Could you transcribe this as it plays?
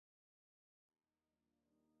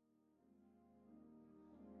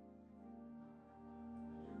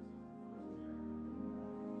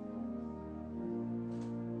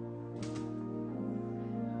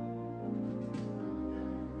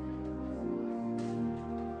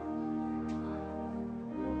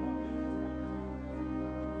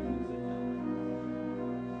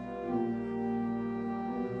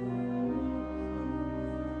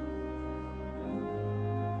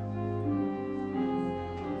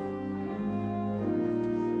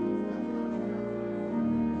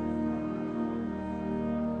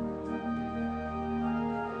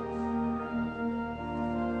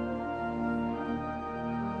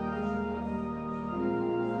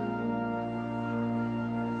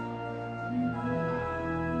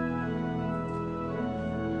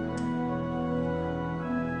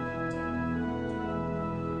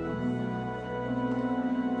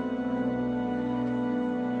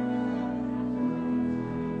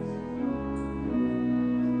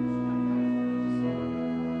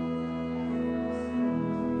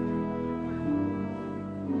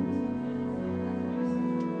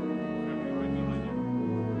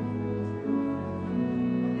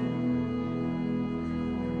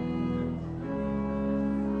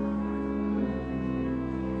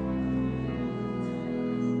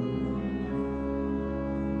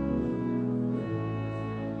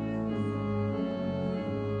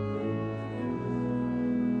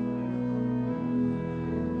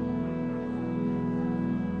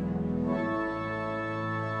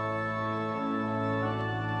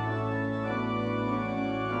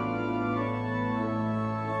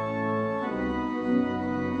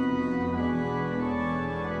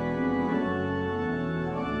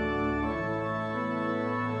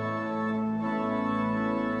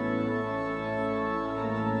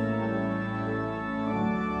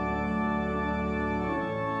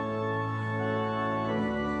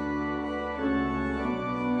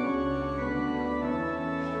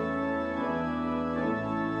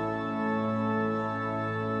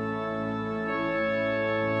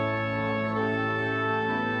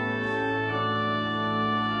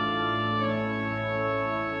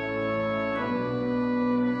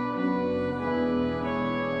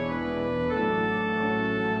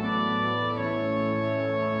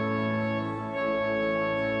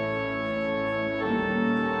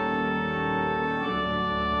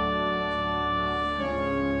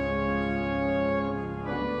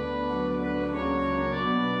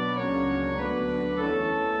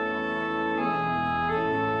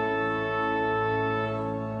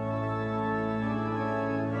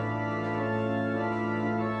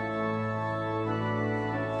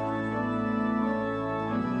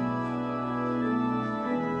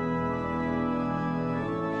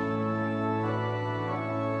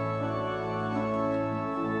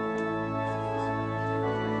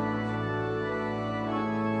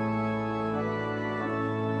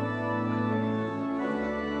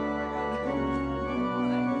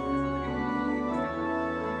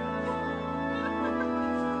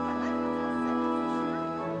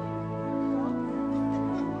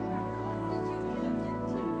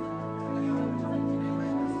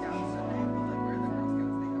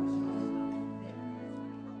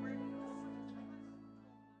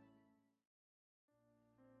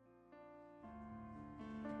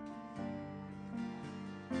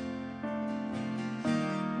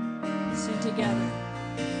together.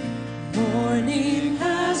 Morning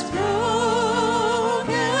has broken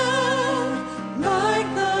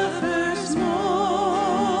like the first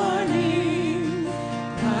morning.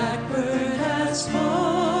 Blackbird has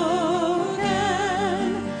spoken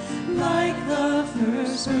like the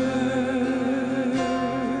first bird.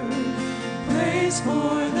 Praise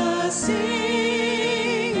for the singing,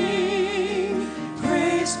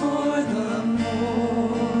 praise for the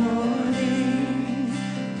morning,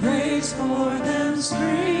 praise for them springing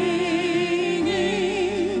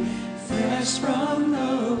fresh from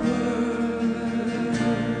the word.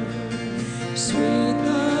 Sweet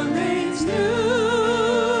the rain's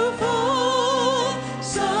new fall,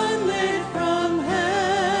 sunlit from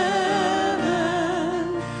heaven,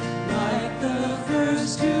 like the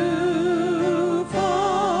first dew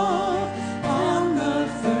fall on the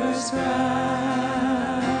first grass.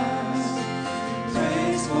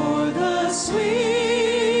 Praise for the sweetness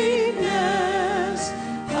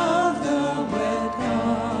of the wet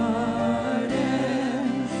garden,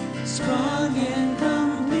 sprung in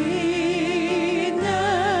completeness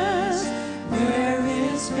where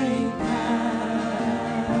its faint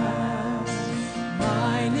past.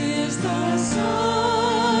 Mine is the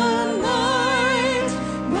sunlight,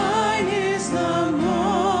 mine is the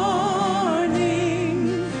morning,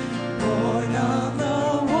 born of the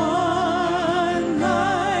one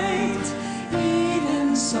light,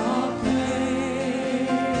 Eden saw play.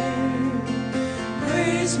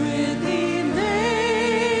 Praise with elation,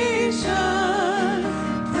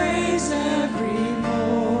 praise every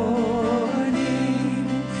morning,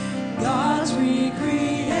 God's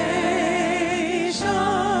recreation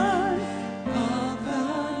of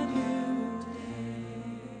a new day.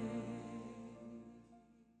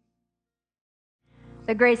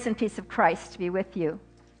 The grace and peace of Christ be with you.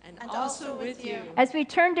 And also with you. As we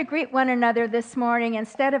turn to greet one another this morning,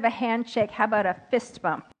 instead of a handshake, how about a fist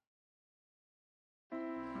bump?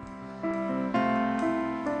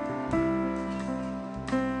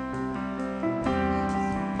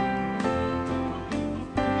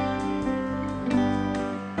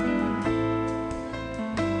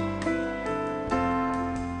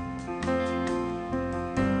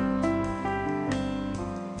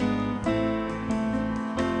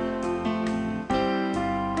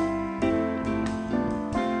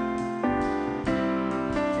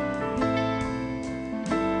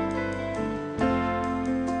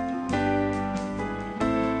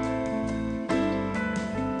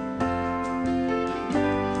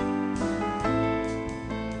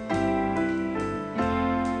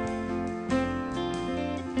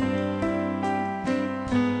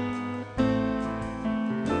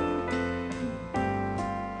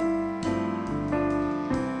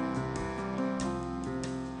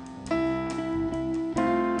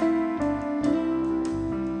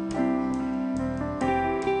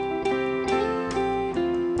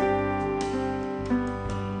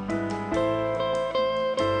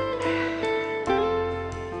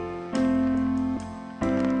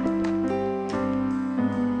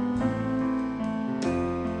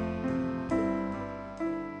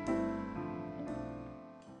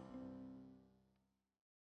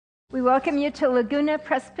 We welcome you to Laguna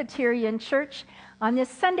Presbyterian Church on this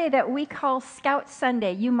Sunday that we call Scout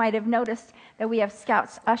Sunday. You might have noticed that we have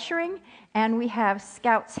Scouts ushering and we have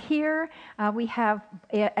Scouts here. We have,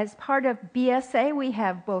 as part of BSA, we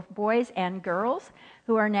have both boys and girls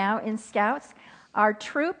who are now in Scouts. Our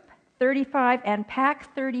Troop 35 and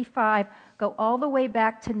Pack 35 go all the way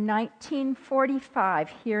back to 1945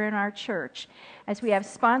 here in our church, as we have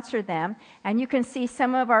sponsored them. And you can see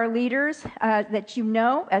some of our leaders that you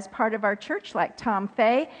know as part of our church, like Tom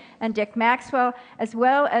Fay and Dick Maxwell, as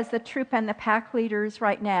well as the Troop and the Pack leaders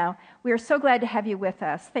right now. We are so glad to have you with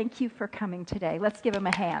us. Thank you for coming today. Let's give them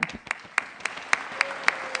a hand.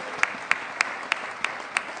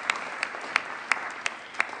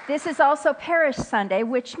 This is also Parish Sunday,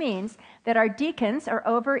 which means that our deacons are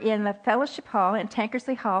over in the Fellowship Hall in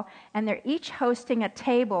Tankersley Hall, and they're each hosting a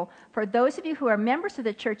table. For those of you who are members of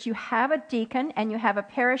the church, you have a deacon and you have a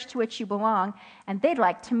parish to which you belong, and they'd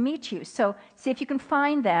like to meet you. So see if you can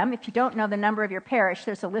find them. If you don't know the number of your parish,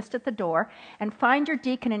 there's a list at the door, and find your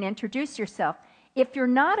deacon and introduce yourself. If you're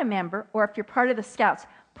not a member, or if you're part of the Scouts,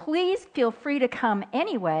 please feel free to come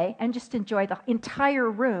anyway and just enjoy the entire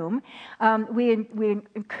room. We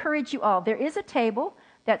encourage you all. There is a table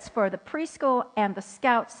that's for the preschool and the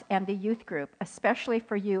Scouts and the youth group, especially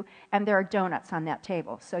for you, and there are donuts on that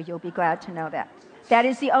table, so you'll be glad to know that. That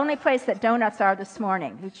is the only place that donuts are this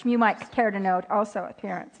morning, which you might care to note also,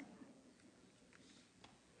 parents.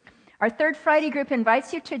 Our Third Friday group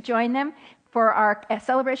invites you to join them for our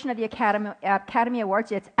celebration of the Academy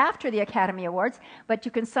Awards. It's after the Academy Awards, but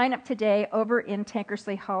you can sign up today over in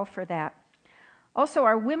Tankersley Hall for that. Also,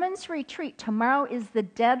 our women's retreat. Tomorrow is the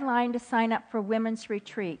deadline to sign up for women's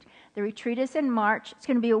retreat. The retreat is in March. It's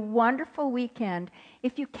going to be a wonderful weekend.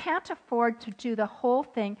 If you can't afford to do the whole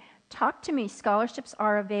thing, talk to me. Scholarships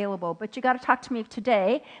are available, but you got to talk to me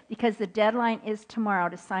today because the deadline is tomorrow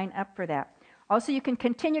to sign up for that. Also, you can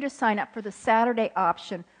continue to sign up for the Saturday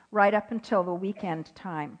option right up until the weekend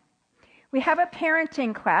time. We have a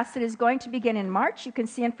parenting class that is going to begin in March. You can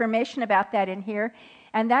see information about that in here.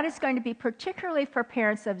 And that is going to be particularly for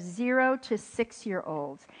parents of 0 to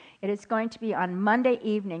 6-year-olds. It is going to be on Monday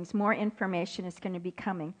evenings. More information is going to be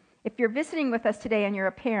coming. If you're visiting with us today and you're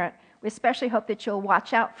a parent, we especially hope that you'll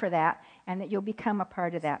watch out for that and that you'll become a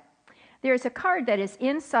part of that. There's a card that is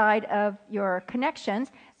inside of your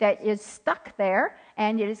connections that is stuck there,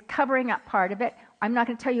 and it is covering up part of it. I'm not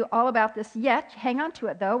going to tell you all about this yet. Hang on to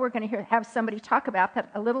it, though. We're going to have somebody talk about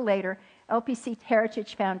that a little later. LPC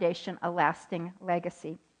Heritage Foundation, A Lasting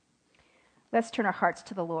Legacy. Let's turn our hearts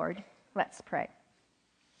to the Lord. Let's pray.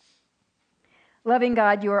 Loving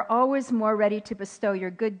God, you are always more ready to bestow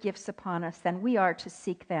your good gifts upon us than we are to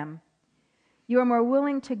seek them. You are more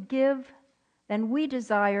willing to give than we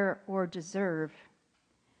desire or deserve.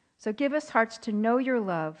 So give us hearts to know your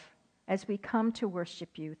love as we come to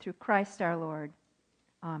worship you through Christ our Lord.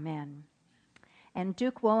 Amen. And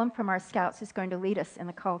Duke Woolham from our Scouts is going to lead us in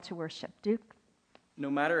the call to worship. Duke? No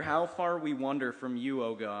matter how far we wander from you,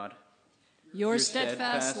 O God, your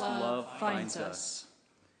steadfast love finds us.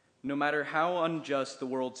 No matter how unjust the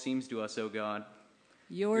world seems to us, O God,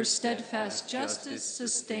 your steadfast justice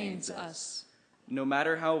sustains us. No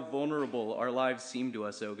matter how vulnerable our lives seem to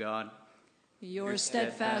us, O God, your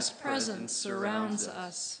steadfast presence surrounds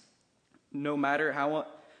us. No matter how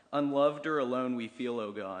unloved or alone we feel,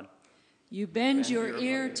 O God, you bend your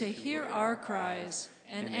ear to hear our cries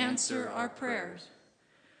and answer our prayers.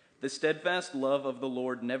 The steadfast love of the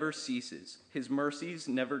Lord never ceases. His mercies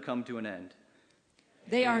never come to an end.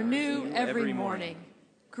 They are new every morning.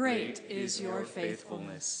 Great is your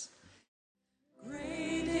faithfulness.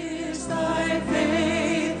 Great is thy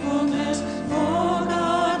faithfulness, O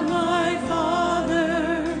God my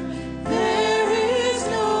Father. There is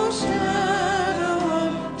no shadow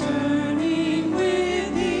of turning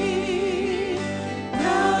with thee.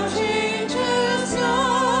 Thou changest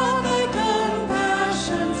not, thy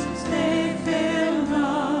compassions, they fail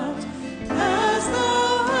not. As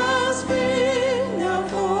thou hast been, thou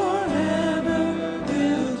forever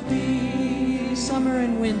wilt be. Summer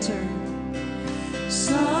and winter.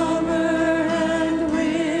 Summer and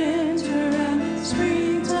winter and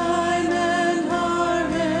springtime and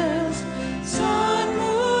harvest, sun,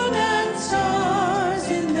 moon, and stars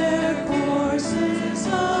in their courses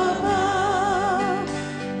above,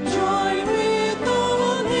 join with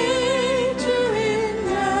all nature in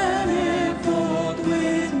manifold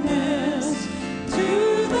witness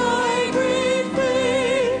to thy great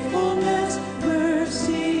faithfulness,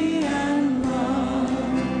 mercy, and love.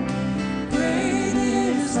 Great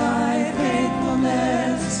is thy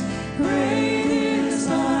faithfulness, great is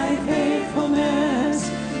thy faithfulness.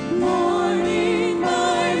 Morning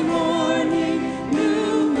by morning,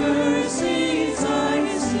 new mercies I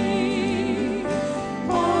see.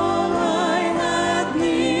 All I have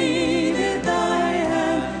needed, thy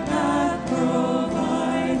hand hath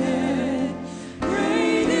provided.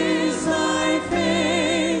 Great is thy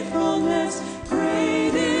faithfulness,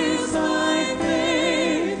 great is thy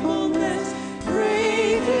faithfulness,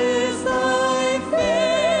 great is thy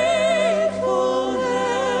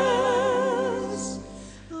faithfulness,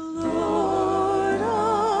 Lord,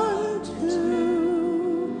 unto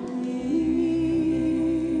me.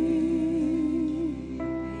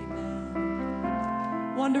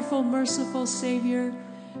 Wonderful, merciful Savior,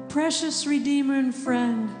 precious Redeemer and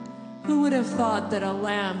friend, who would have thought that a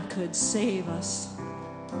lamb could save us?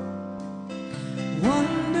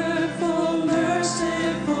 Wonderful,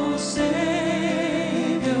 merciful Savior,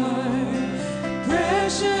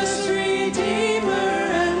 precious Redeemer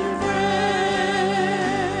and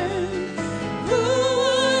friend, who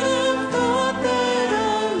would have thought that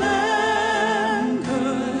a lamb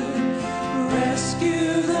could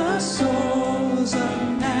rescue the souls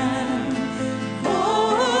of man?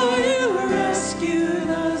 Oh, you rescue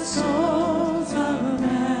the souls of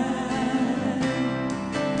man.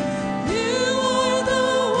 You are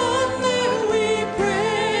the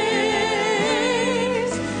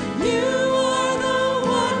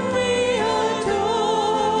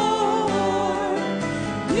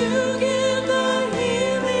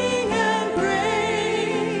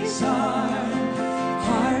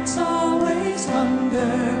always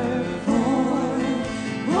hunger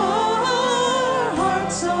for. Our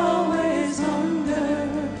hearts always hunger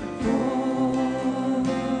for.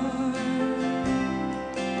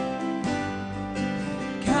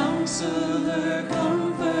 Counselor,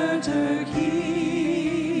 Comforter,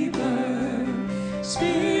 Keeper,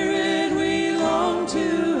 Spirit we long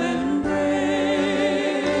to embrace.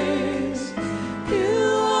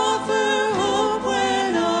 You offer hope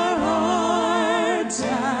when our hearts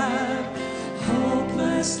have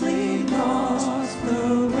hopelessly lost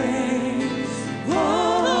the way.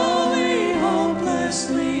 Oh, we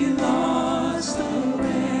hopelessly lost the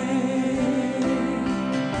way.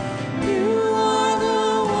 You are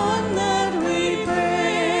the one that we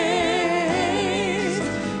praise.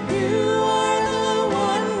 You are the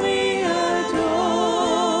one we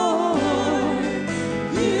adore.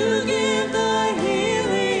 You give the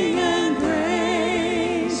healing and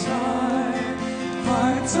grace our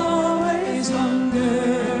hearts always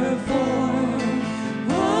hunger for.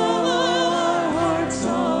 Oh, our hearts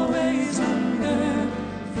always hunger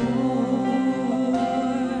for.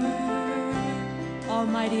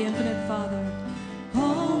 Almighty infinite Father,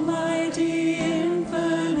 Almighty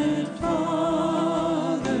infinite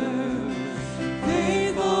Father,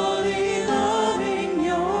 faithfully loving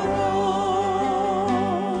your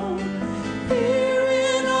own. Here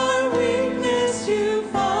in our weakness you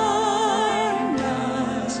find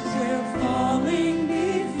us. We're falling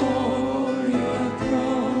before your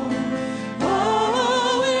throne.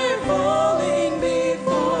 Oh, we're falling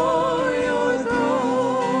before your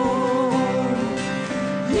throne.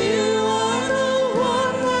 You are the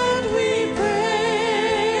one that we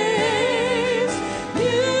praise.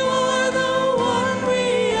 You are the one we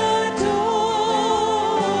adore.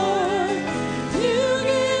 You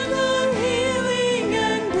give the healing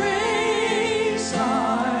and grace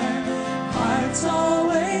our hearts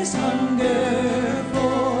always hunger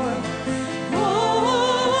for. Oh,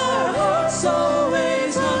 our hearts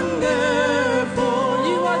always hunger for.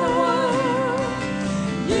 You are the one.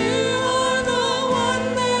 You are the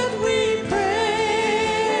one that we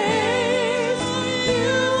praise.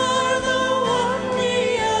 You are the one we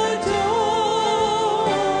adore.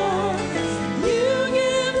 You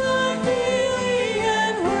give the healing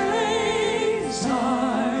and grace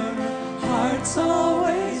our hearts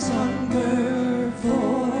always hunger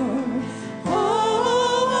for.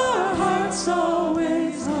 Oh, our hearts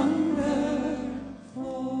always hunger for.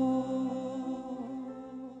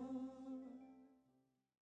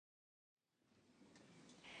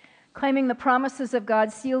 Claiming the promises of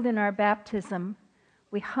God sealed in our baptism,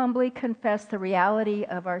 we humbly confess the reality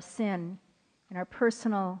of our sin in our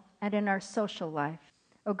personal and in our social life.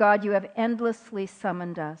 O God, you have endlessly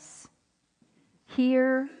summoned us.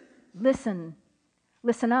 Hear, listen,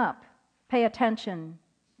 listen up, pay attention,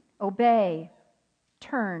 obey,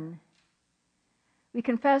 turn. We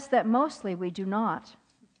confess that mostly we do not.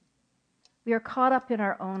 We are caught up in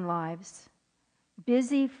our own lives,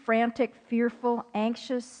 busy, frantic, fearful,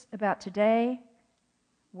 anxious about today,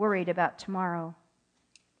 worried about tomorrow.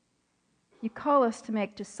 You call us to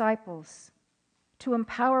make disciples, to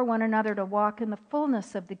empower one another to walk in the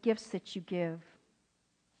fullness of the gifts that you give.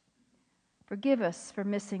 Forgive us for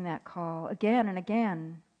missing that call again and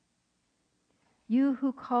again. You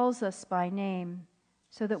who calls us by name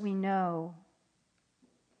so that we know.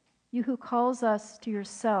 You who calls us to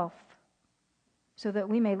yourself so that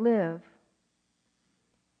we may live.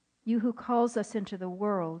 You who calls us into the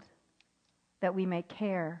world that we may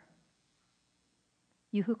care.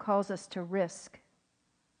 You who calls us to risk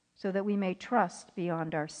so that we may trust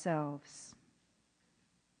beyond ourselves.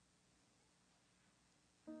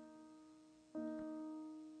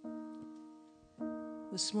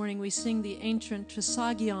 this morning we sing the ancient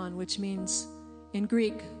Trisagion, which means in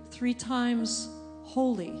Greek 3 times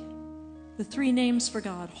holy. The 3 names for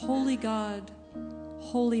God: Holy God,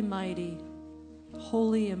 Holy Mighty,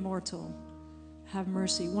 Holy Immortal, have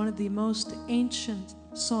mercy. One of the most ancient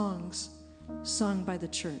songs sung by the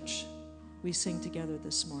church. We sing together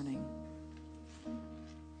this morning.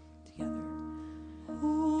 Together.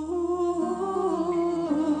 Holy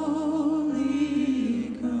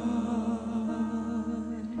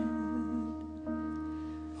God,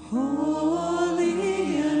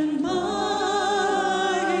 holy and mighty,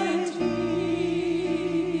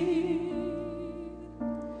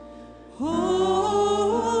 holy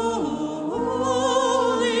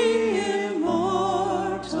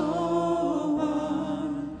immortal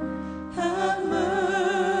one, have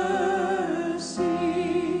mercy,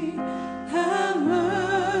 have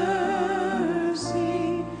mercy.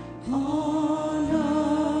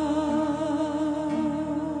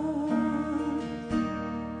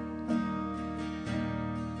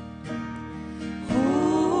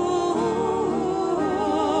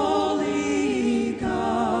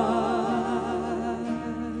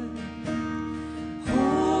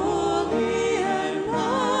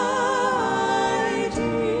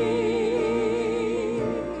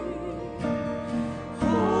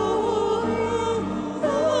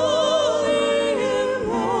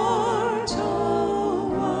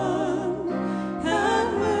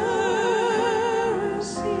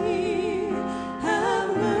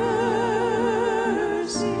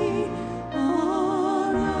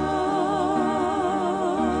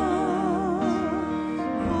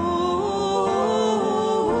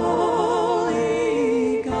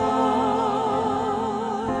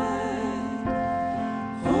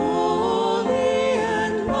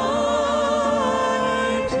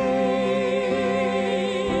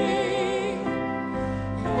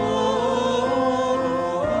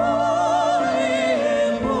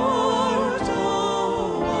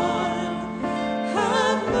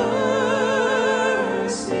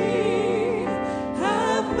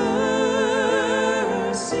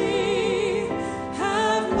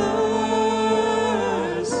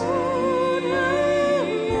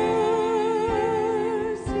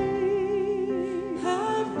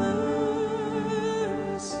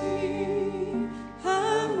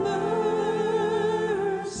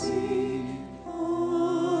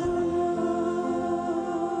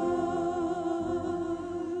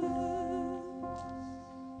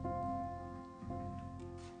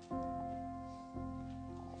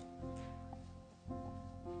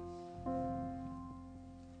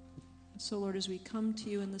 So, Lord, as we come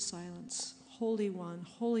to you in the silence, Holy One,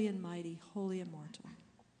 holy and mighty, holy immortal,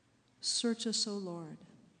 search us, O Lord.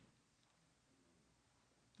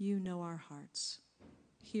 You know our hearts.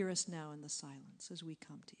 Hear us now in the silence as we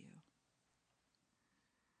come to you.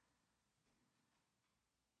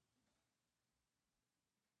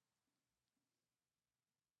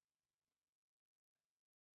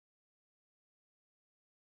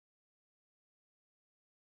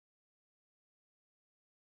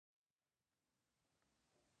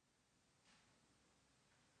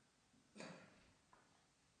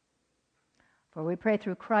 For we pray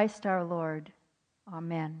through Christ our Lord.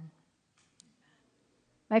 Amen.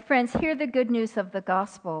 My friends, hear the good news of the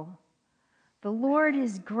gospel. The Lord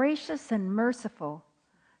is gracious and merciful,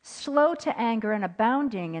 slow to anger and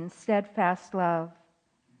abounding in steadfast love.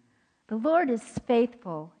 The Lord is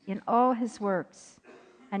faithful in all his works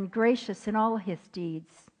and gracious in all his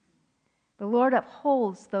deeds. The Lord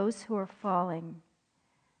upholds those who are falling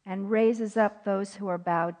and raises up those who are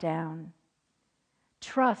bowed down.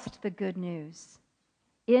 Trust the good news.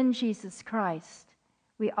 In Jesus Christ,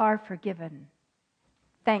 we are forgiven.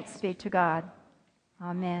 Thanks be to God.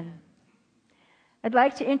 Amen. I'd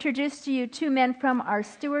like to introduce to you two men from our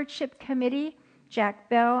stewardship committee, Jack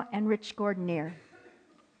Bell and Rich Gordonier.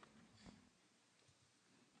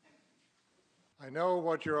 I know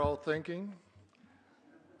what you're all thinking.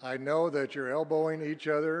 I know that you're elbowing each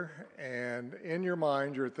other, and in your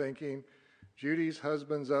mind you're thinking, Judy's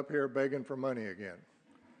husband's up here begging for money again.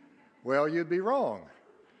 Well, you'd be wrong,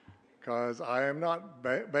 because I am not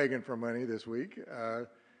begging for money this week.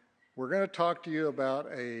 We're going to talk to you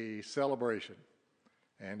about a celebration,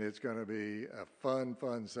 and it's going to be a fun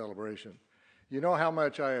celebration. You know how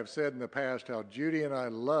much I have said in the past how Judy and I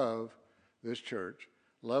love this church,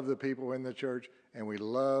 love the people in the church, and we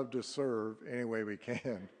love to serve any way we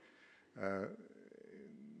can,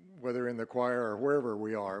 whether in the choir or wherever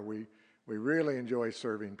we are. We really enjoy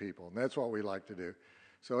serving people, and that's what we like to do.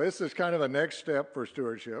 So this is kind of a next step for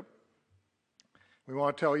stewardship. We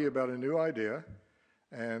want to tell you about a new idea,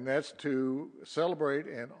 and that's to celebrate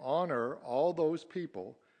and honor all those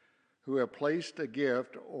people who have placed a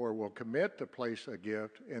gift or will commit to place a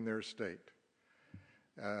gift in their estate.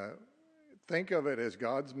 Think of it as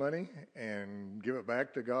God's money and give it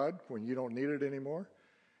back to God when you don't need it anymore.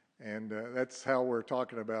 And that's how we're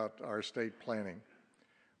talking about our estate planning.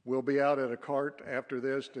 We'll be out at a cart after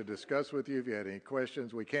this to discuss with you if you had any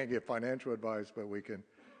questions. We can't give financial advice, but we can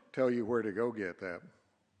tell you where to go get that.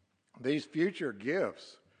 These future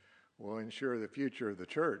gifts will ensure the future of the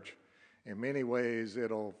church. In many ways,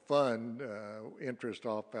 it'll fund interest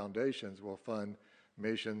off foundations, will fund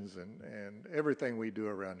missions, and everything we do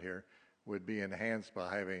around here would be enhanced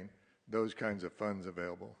by having those kinds of funds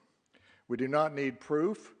available. We do not need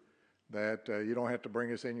proof that you don't have to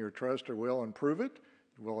bring us in your trust or will and prove it.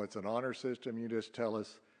 Well, it's an honor system. You just tell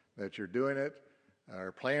us that you're doing it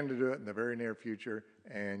or plan to do it in the very near future,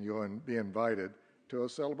 and you'll be invited to a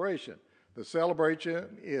celebration. The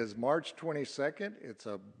celebration is March 22nd. It's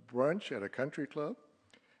a brunch at a country club,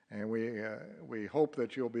 and we hope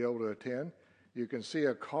that you'll be able to attend. You can see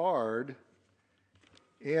a card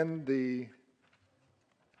in the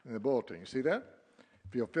bulletin. You see that?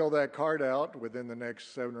 If you'll fill that card out within the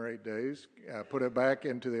next 7 or 8 days, put it back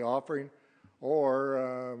into the offering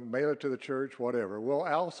or mail it to the church, whatever. We'll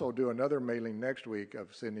also do another mailing next week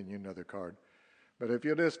of sending you another card. But if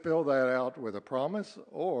you'll just fill that out with a promise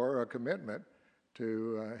or a commitment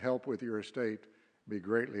to help with your estate, be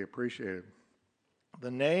greatly appreciated.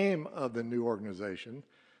 The name of the new organization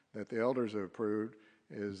that the elders have approved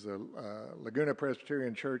is the Laguna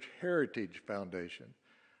Presbyterian Church Heritage Foundation,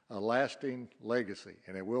 a lasting legacy,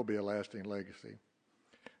 and it will be a lasting legacy.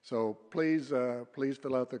 So please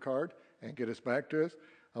fill out the card and get us back to us.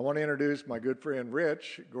 I want to introduce my good friend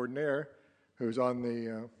Rich Gordonier, who's on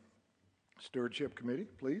the Stewardship Committee,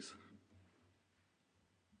 please.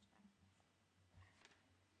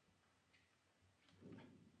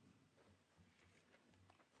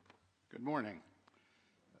 Good morning.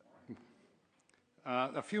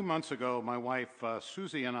 A few months ago, my wife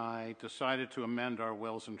Susie and I decided to amend our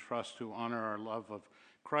wills and trusts to honor our love of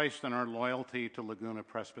Christ and our loyalty to Laguna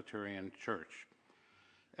Presbyterian Church.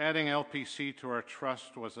 Adding LPC to our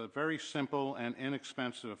trust was a very simple and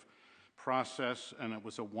inexpensive process, and it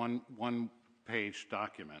was a one-page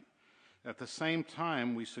document. At the same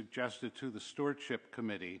time, we suggested to the Stewardship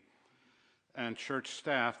Committee and church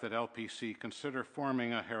staff that LPC consider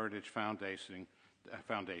forming a heritage foundation,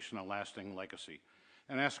 a lasting legacy,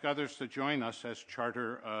 and ask others to join us as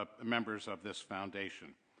charter members of this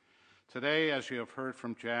foundation. Today, as you have heard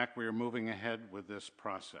from Jack, we are moving ahead with this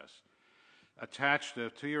process. Attached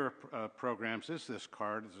to your programs is this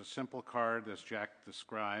card. It's a simple card, as Jack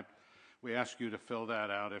described. We ask you to fill that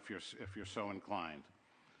out if you're so inclined.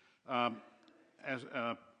 As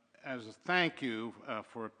a thank you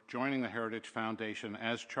for joining the Heritage Foundation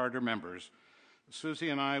as charter members, Susie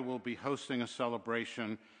and I will be hosting a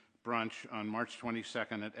celebration brunch on March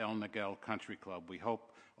 22nd at El Niguel Country Club. We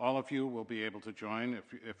hope all of you will be able to join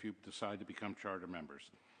if you decide to become charter members.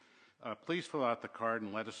 Please fill out the card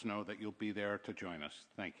and let us know that you'll be there to join us.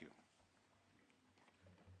 Thank you.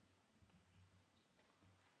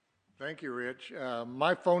 Thank you, Rich.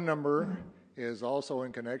 My phone number is also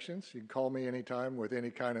in Connections. You can call me anytime with any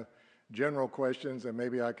kind of general questions, and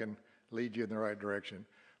maybe I can lead you in the right direction.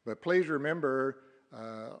 But please remember,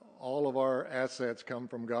 all of our assets come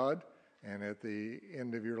from God, and at the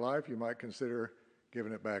end of your life, you might consider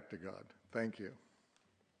giving it back to God. Thank you.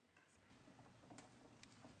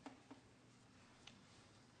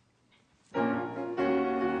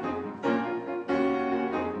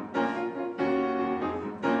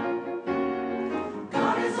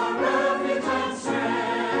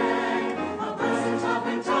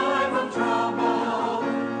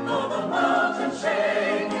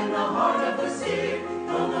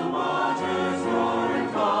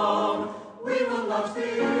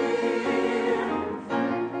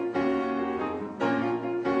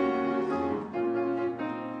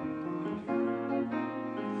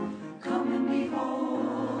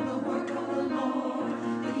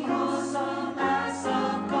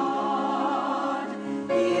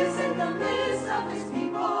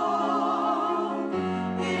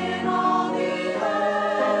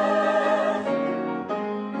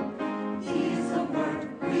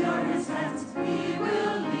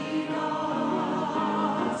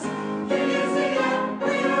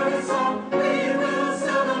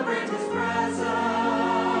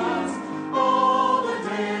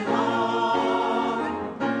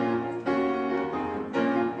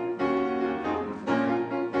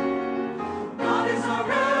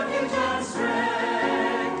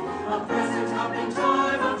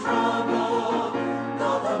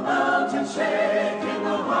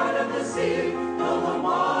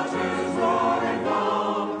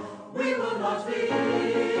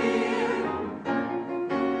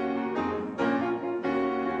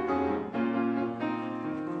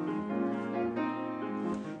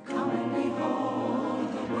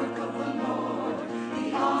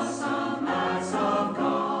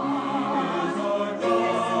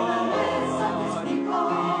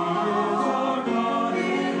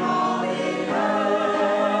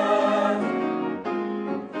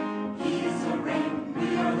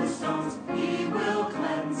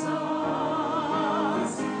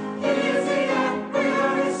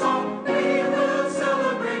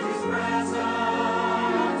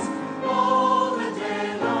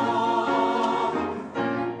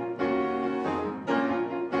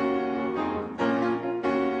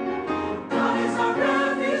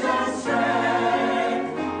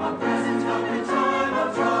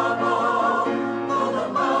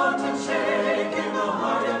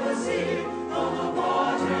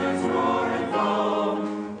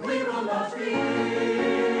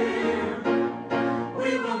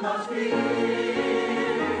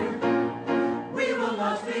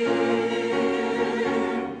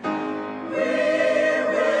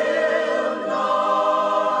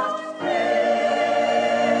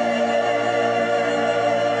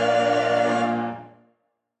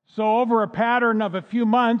 So over a pattern of a few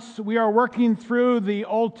months, we are working through the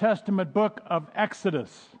Old Testament book of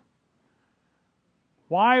Exodus.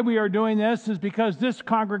 Why we are doing this is because this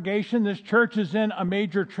congregation, this church, is in a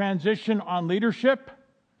major transition on leadership.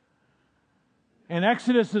 And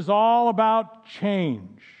Exodus is all about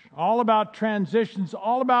change, all about transitions,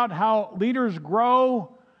 all about how leaders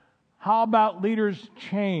grow, how about leaders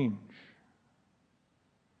change.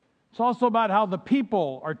 It's also about how the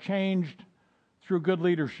people are changed through good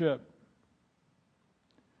leadership.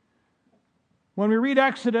 When we read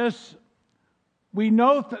Exodus, we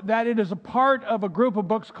note that it is a part of a group of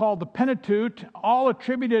books called the Pentateuch, all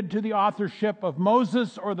attributed to the authorship of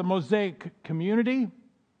Moses or the Mosaic community.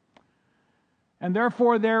 And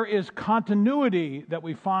therefore, there is continuity that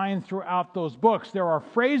we find throughout those books. There are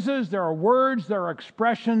phrases, there are words, there are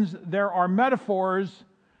expressions, there are metaphors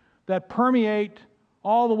that permeate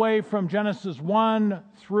all the way from Genesis 1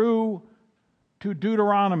 through to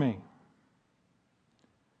Deuteronomy.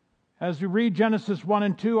 As we read Genesis 1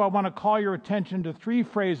 and 2, I want to call your attention to three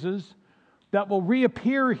phrases that will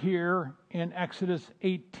reappear here in Exodus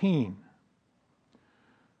 18.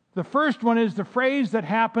 The first one is the phrase that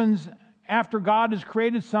happens after God has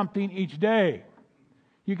created something each day.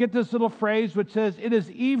 You get this little phrase which says, "It is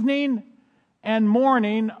evening, and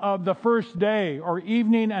morning of the first day, or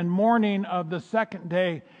evening and morning of the second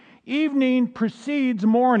day. Evening precedes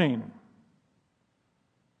morning.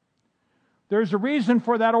 There's a reason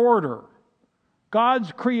for that order.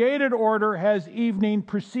 God's created order has evening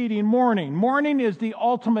preceding morning. Morning is the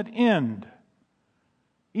ultimate end.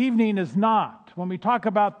 Evening is not. When we talk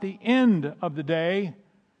about the end of the day,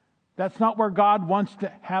 that's not where God wants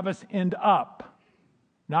to have us end up.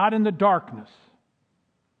 Not in the darkness,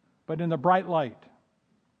 but in the bright light.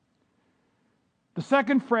 The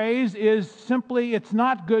second phrase is simply, it's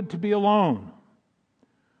not good to be alone.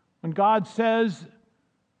 When God says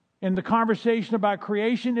in the conversation about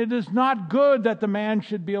creation, it is not good that the man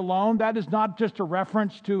should be alone, that is not just a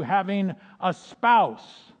reference to having a spouse.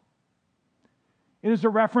 It is a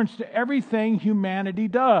reference to everything humanity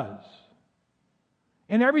does.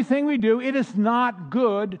 In everything we do, it is not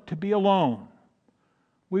good to be alone.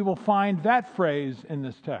 We will find that phrase in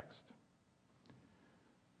this text.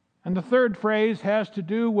 And the third phrase has to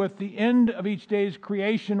do with the end of each day's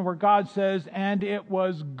creation, where God says, and it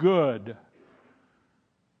was good.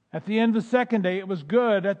 At the end of the second day, it was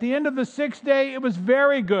good. At the end of the sixth day, it was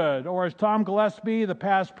very good. Or as Tom Gillespie, the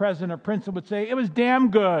past president of Princeton, would say, it was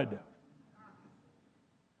damn good.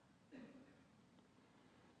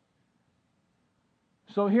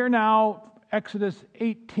 So here now, Exodus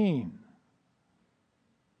 18.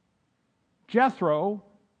 Jethro,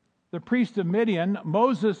 the priest of Midian,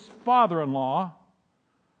 Moses' father-in-law,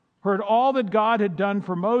 heard all that God had done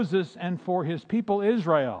for Moses and for his people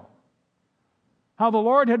Israel. How the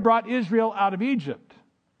Lord had brought Israel out of Egypt.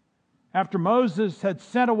 After Moses had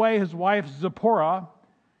sent away his wife Zipporah,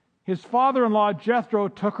 his father-in-law Jethro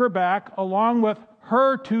took her back along with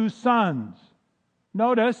her 2 sons.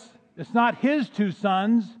 Notice, it's not his 2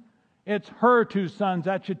 sons, it's her 2 sons.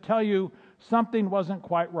 That should tell you something wasn't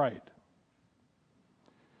quite right.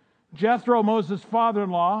 Jethro, Moses'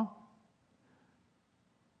 father-in-law,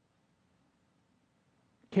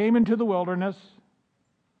 came into the wilderness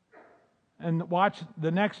and watched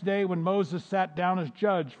the next day when Moses sat down as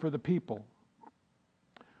judge for the people.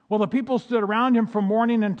 Well, the people stood around him from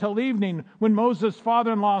morning until evening. When Moses'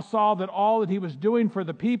 father-in-law saw that all that he was doing for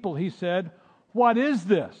the people, he said, "What is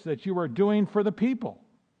this that you are doing for the people?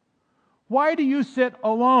 Why do you sit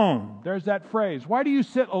alone?" There's that phrase. Why do you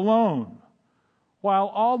sit alone while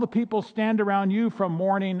all the people stand around you from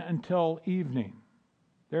morning until evening?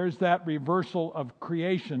 There's that reversal of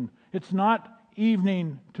creation. It's not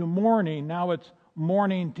evening to morning. Now it's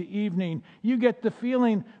morning to evening. You get the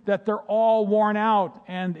feeling that they're all worn out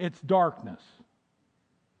and it's darkness.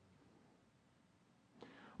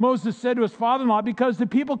 Moses said to his father-in-law, "Because the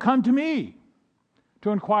people come to me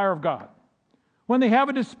to inquire of God. When they have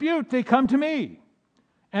a dispute, they come to me.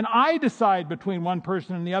 And I decide between one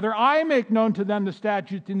person and the other. I make known to them the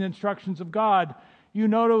statutes and the instructions of God." You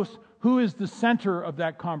notice who is the center of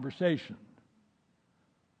that conversation.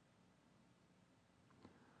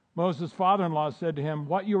 Moses' father-in-law said to him,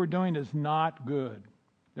 "What you are doing is not good."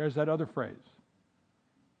 There's that other phrase.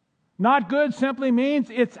 Not good simply means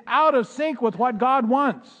it's out of sync with what God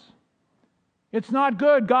wants. It's not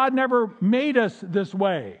good. God never made us this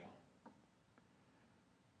way.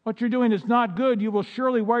 What you're doing is not good. You will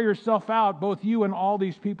surely wear yourself out, both you and all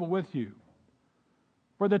these people with you.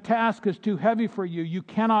 For the task is too heavy for you. You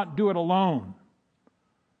cannot do it alone.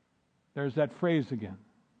 There's that phrase again.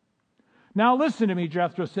 "Now listen to me,"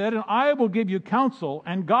 Jethro said, "and I will give you counsel,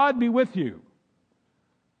 and God be with you."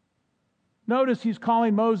 Notice he's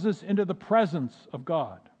calling Moses into the presence of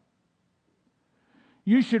God.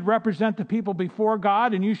 "You should represent the people before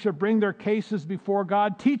God, and you should bring their cases before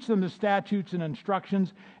God. Teach them the statutes and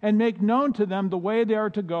instructions, and make known to them the way they are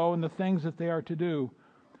to go and the things that they are to do."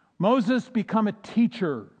 Moses, become a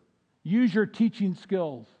teacher. Use your teaching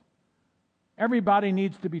skills. Everybody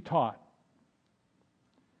needs to be taught.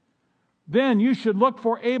 "Then you should look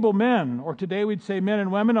for able men," or today we'd say men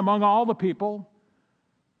and women, "among all the people.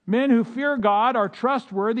 Men who fear God, are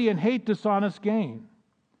trustworthy, and hate dishonest gain.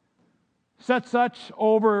 Set such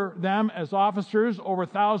over them as officers over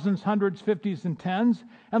thousands, hundreds, fifties, and tens,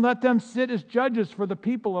 and let them sit as judges for the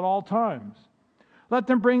people at all times. Let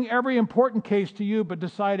them bring every important case to you, but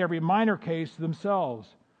decide every minor case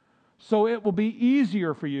themselves. So it will be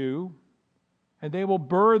easier for you, and they will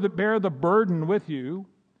bear the burden with you.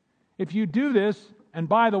 If you do this, and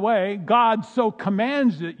by the way, God so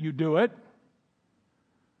commands that you do it,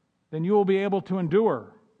 then you will be able to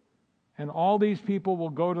endure. And all these people will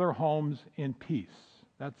go to their homes in peace."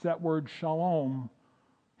 That's that word shalom,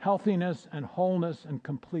 healthiness and wholeness and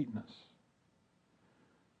completeness.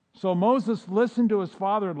 So Moses listened to his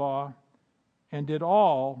father-in-law and did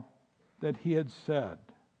all that he had said.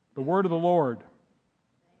 The word of the Lord.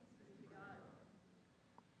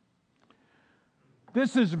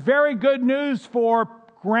 This is very good news for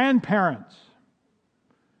grandparents.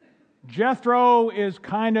 Jethro is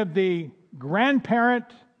kind of the grandparent,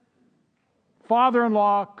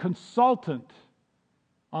 father-in-law consultant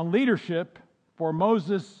on leadership for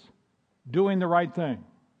Moses doing the right thing.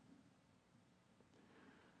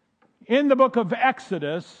 In the book of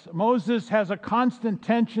Exodus, Moses has a constant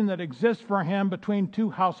tension that exists for him between two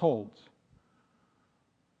households.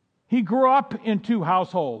 He grew up in two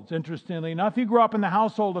households, interestingly enough. He grew up in the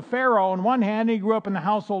household of Pharaoh on one hand, he grew up in the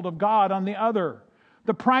household of God on the other.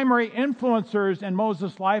 The primary influencers in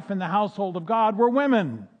Moses' life in the household of God were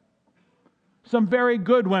women. Some very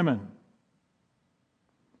good women.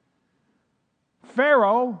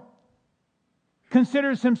 Pharaoh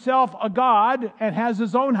considers himself a god and has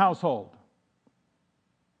his own household.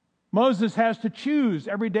 Moses has to choose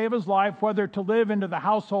every day of his life whether to live into the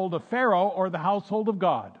household of Pharaoh or the household of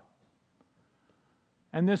God.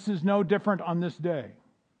 And this is no different on this day.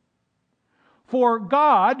 For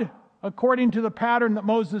God, according to the pattern that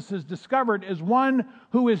Moses has discovered, is one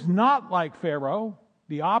who is not like Pharaoh,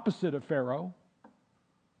 the opposite of Pharaoh.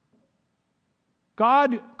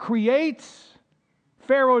 God creates,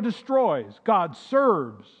 Pharaoh destroys. God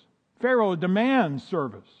serves, Pharaoh demands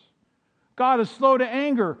service. God is slow to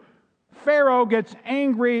anger. Pharaoh gets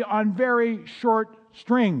angry on very short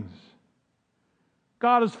strings.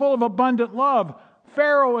 God is full of abundant love.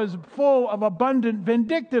 Pharaoh is full of abundant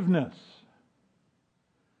vindictiveness.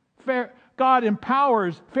 God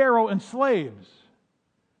empowers, Pharaoh enslaves.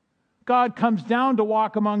 God comes down to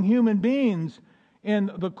walk among human beings in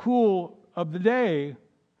the cool of the day.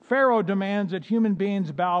 Pharaoh demands that human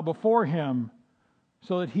beings bow before him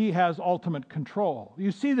so that he has ultimate control.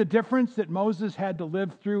 You see the difference that Moses had to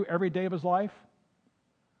live through every day of his life?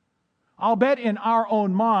 I'll bet in our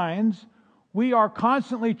own minds, we are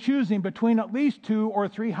constantly choosing between at least 2 or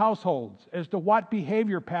 3 households as to what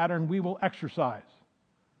behavior pattern we will exercise.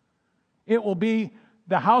 It will be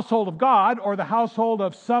the household of God or the household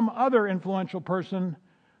of some other influential person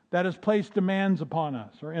that has placed demands upon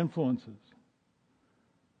us or influences.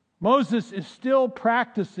 Moses is still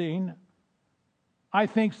practicing, I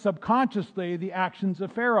think subconsciously, the actions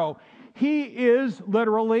of Pharaoh. He is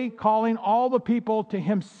literally calling all the people to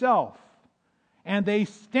himself. And they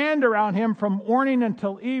stand around him from morning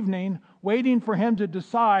until evening, waiting for him to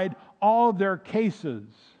decide all their cases.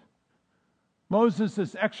 Moses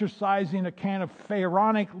is exercising a kind of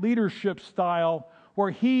pharaonic leadership style where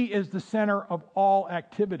he is the center of all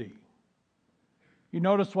activity. You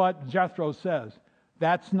notice what Jethro says.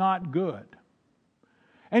 That's not good.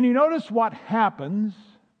 And you notice what happens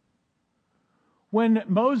when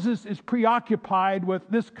Moses is preoccupied with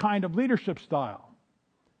this kind of leadership style.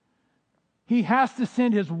 He has to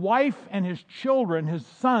send his wife and his children, his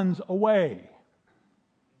sons, away.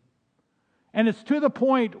 And it's to the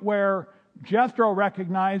point where Jethro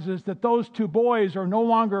recognizes that those 2 boys are no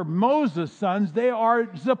longer Moses' sons, they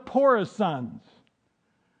are Zipporah's sons.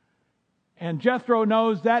 And Jethro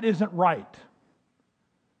knows that isn't right.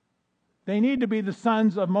 They need to be the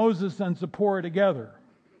sons of Moses and Zipporah together.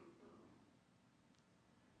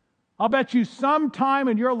 I'll bet you sometime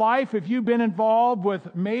in your life, if you've been involved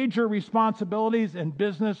with major responsibilities in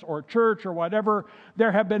business or church or whatever,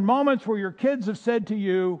 there have been moments where your kids have said to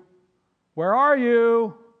you, "Where are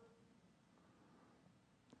you?"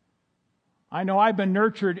 I know I've been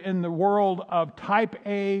nurtured in the world of type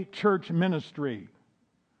A church ministry,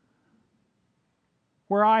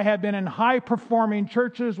 where I have been in high-performing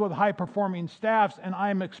churches with high-performing staffs, and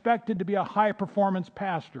I'm expected to be a high-performance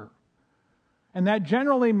pastor. And that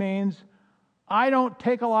generally means I don't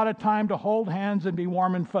take a lot of time to hold hands and be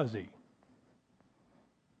warm and fuzzy.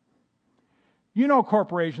 You know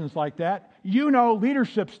corporations like that. You know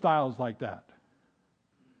leadership styles like that.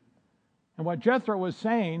 And what Jethro was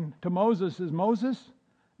saying to Moses is, Moses,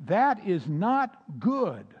 that is not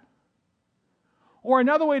good. Or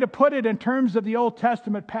another way to put it in terms of the Old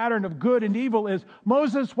Testament pattern of good and evil is,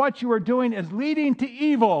 Moses, what you are doing is leading to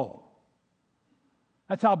evil.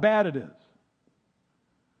 That's how bad it is.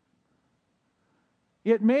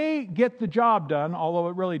 It may get the job done, although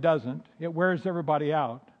it really doesn't. It wears everybody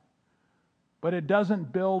out. But it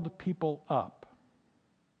doesn't build people up.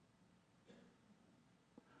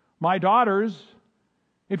 My daughters,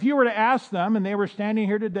 if you were to ask them, and they were standing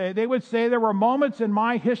here today, they would say there were moments in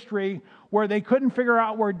my history where they couldn't figure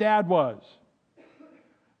out where Dad was.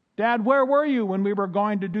 Dad, where were you when we were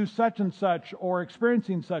going to do such and such or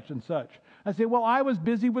experiencing such and such? I say, well, I was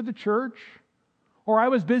busy with the church, or I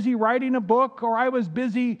was busy writing a book, or I was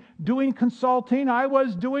busy doing consulting. I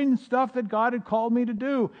was doing stuff that God had called me to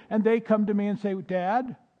do. And they come to me and say,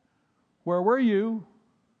 Dad, where were you?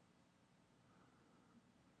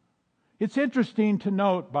 It's interesting to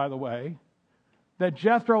note, by the way, that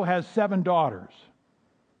Jethro has 7 daughters.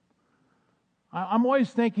 I'm always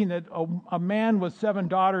thinking that a man with 7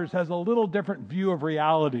 daughters has a little different view of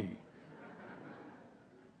reality.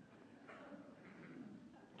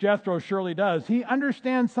 Jethro surely does. He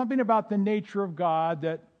understands something about the nature of God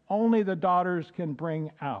that only the daughters can bring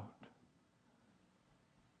out.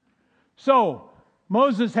 So,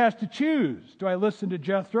 Moses has to choose. Do I listen to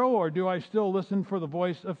Jethro, or do I still listen for the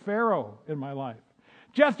voice of Pharaoh in my life?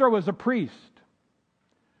 Jethro was a priest.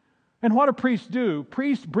 And what do priests do?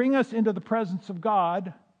 Priests bring us into the presence of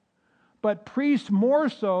God, but priests more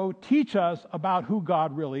so teach us about who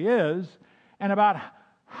God really is and about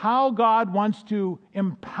how God wants to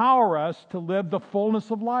empower us to live the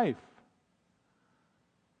fullness of life.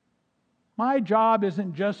 My job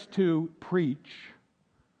isn't just to preach.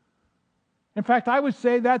 In fact, I would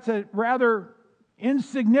say that's a rather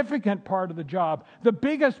insignificant part of the job. The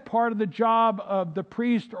biggest part of the job of the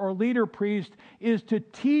priest or leader priest is to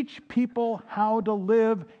teach people how to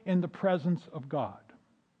live in the presence of God.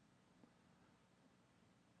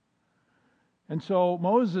 And so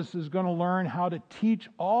Moses is going to learn how to teach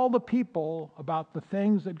all the people about the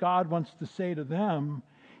things that God wants to say to them.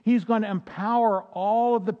 He's going to empower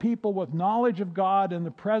all of the people with knowledge of God and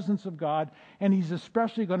the presence of God, and he's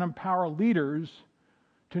especially going to empower leaders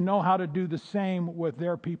to know how to do the same with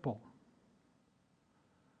their people.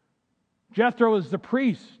 Jethro is the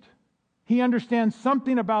priest. He understands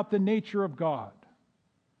something about the nature of God.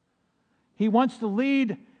 He wants to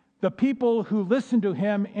lead the people who listen to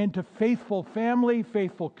him into faithful family,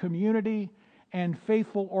 faithful community, and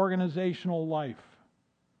faithful organizational life.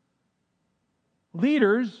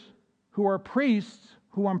 Leaders who are priests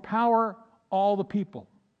who empower all the people.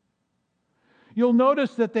 You'll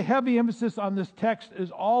notice that the heavy emphasis on this text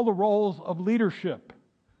is all the roles of leadership.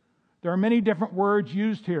 There are many different words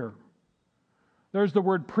used here. There's the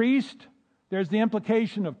word priest. There's the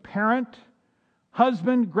implication of parent,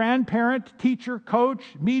 husband, grandparent, teacher, coach,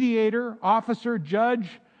 mediator, officer, judge.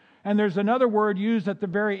 And there's another word used at the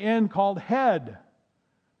very end called head,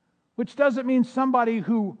 which doesn't mean somebody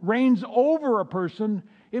who reigns over a person.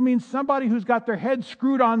 It means somebody who's got their head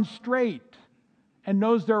screwed on straight and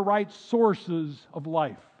knows their right sources of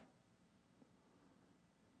life.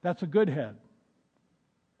 That's a good head.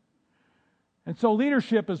 And so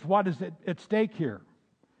leadership is what is at stake here.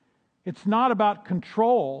 It's not about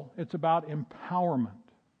control, it's about empowerment.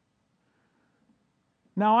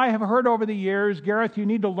 Now, I have heard over the years, Gareth, you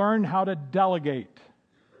need to learn how to delegate.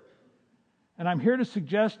 And I'm here to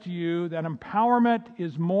suggest to you that empowerment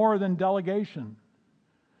is more than delegation.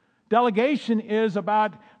 Delegation is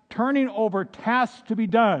about turning over tasks to be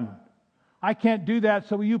done. I can't do that,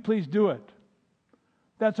 so will you please do it?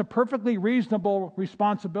 That's a perfectly reasonable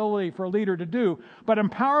responsibility for a leader to do. But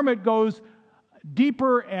empowerment goes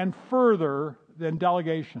deeper and further than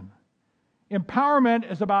delegation.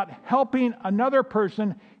 Empowerment is about helping another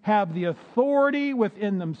person have the authority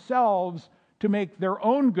within themselves to make their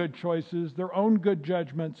own good choices, their own good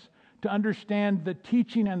judgments, to understand the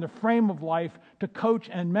teaching and the frame of life, to coach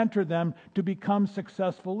and mentor them to become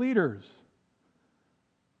successful leaders.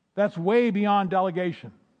 That's way beyond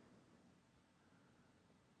delegation.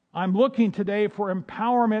 I'm looking today for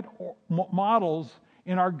empowerment models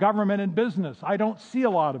in our government and business. I don't see a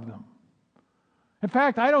lot of them. In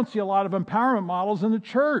fact, I don't see a lot of empowerment models in the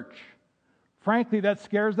church. Frankly, that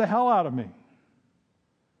scares the hell out of me.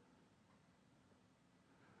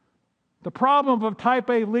 The problem of type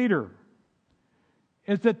A leader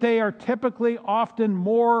is that they are typically often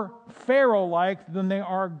more Pharaoh-like than they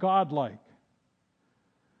are God-like.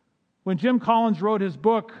 When Jim Collins wrote his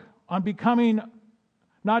book on becoming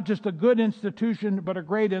not just a good institution, but a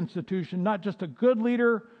great institution, not just a good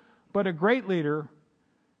leader, but a great leader,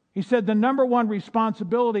 he said the number one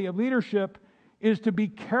responsibility of leadership is to be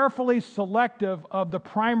carefully selective of the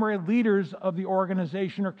primary leaders of the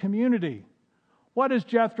organization or community. What does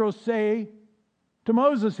Jethro say to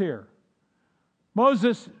Moses here?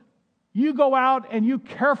 Moses, you go out and you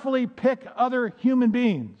carefully pick other human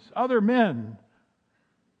beings, other men,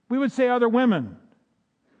 we would say other women,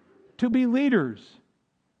 to be leaders.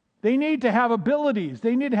 They need to have abilities.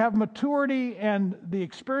 They need to have maturity and the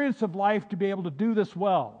experience of life to be able to do this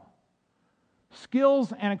well.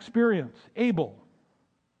 Skills and experience, able.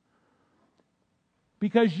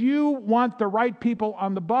 Because you want the right people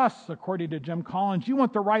on the bus, according to Jim Collins. You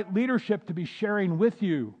want the right leadership to be sharing with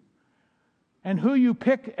you. And who you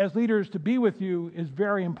pick as leaders to be with you is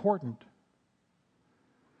very important.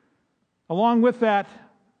 Along with that,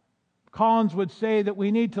 Collins would say that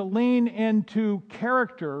we need to lean into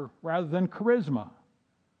character rather than charisma.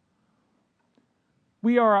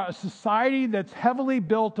 We are a society that's heavily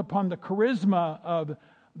built upon the charisma of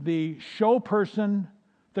the show person,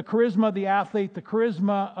 the charisma of the athlete, the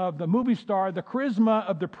charisma of the movie star, the charisma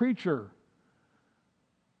of the preacher.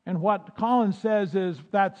 And what Collins says is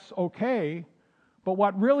that's okay, but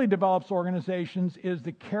what really develops organizations is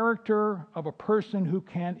the character of a person who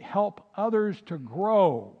can help others to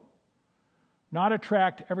grow, not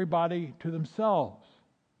attract everybody to themselves.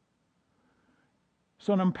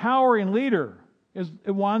 So an empowering leader is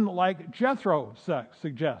one like Jethro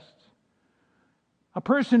suggests. A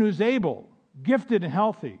person who's able, gifted, and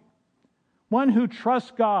healthy. One who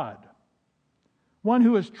trusts God. One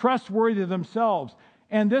who is trustworthy of themselves.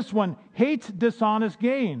 And this one hates dishonest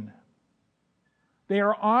gain. They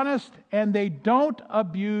are honest and they don't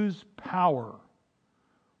abuse power.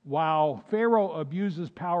 While Pharaoh abuses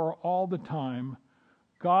power all the time,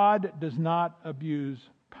 God does not abuse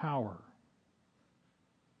power.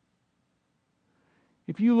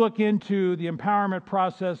 If you look into the empowerment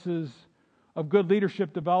processes of good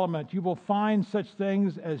leadership development, you will find such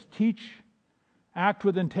things as teach, act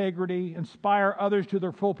with integrity, inspire others to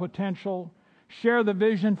their full potential, share the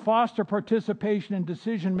vision, foster participation in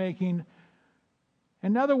decision making.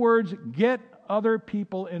 In other words, get other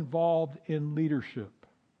people involved in leadership.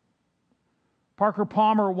 Parker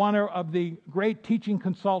Palmer, one of the great teaching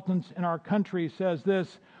consultants in our country, says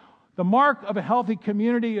this: the mark of a healthy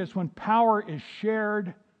community is when power is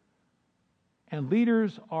shared and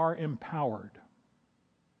leaders are empowered.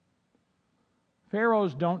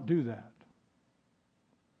 Pharaohs don't do that.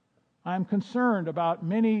 I'm concerned about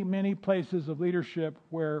many, many places of leadership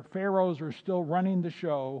where pharaohs are still running the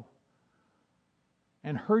show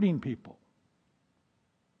and hurting people.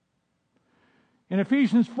 In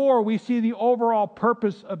Ephesians 4, we see the overall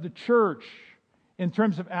purpose of the church in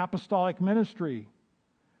terms of apostolic ministry.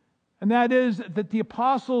 And that is that the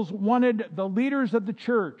apostles wanted the leaders of the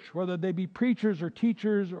church, whether they be preachers or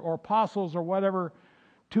teachers or apostles or whatever,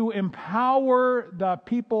 to empower the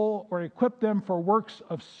people or equip them for works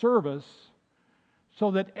of service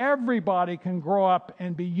so that everybody can grow up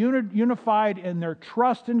and be unified in their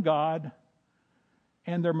trust in God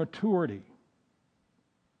and their maturity.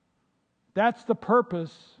 That's the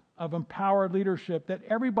purpose of empowered leadership, that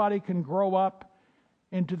everybody can grow up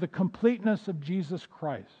into the completeness of Jesus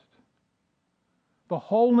Christ. The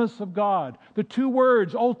wholeness of God. The two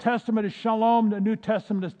words, Old Testament is shalom, the New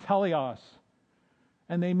Testament is teleos.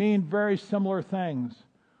 And they mean very similar things.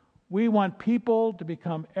 We want people to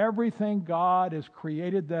become everything God has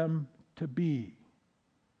created them to be.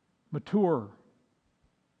 Mature.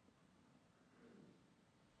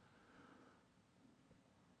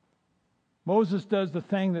 Moses does the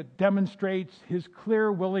thing that demonstrates his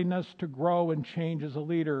clear willingness to grow and change as a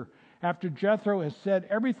leader. After Jethro has said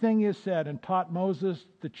everything he has said and taught Moses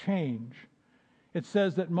to change, it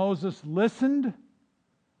says that Moses listened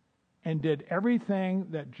and did everything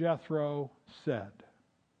that Jethro said.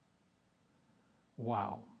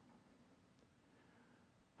 Wow.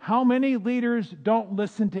 How many leaders don't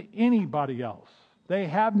listen to anybody else? They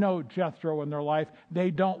have no Jethro in their life. They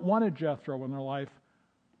don't want a Jethro in their life.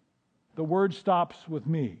 The word stops with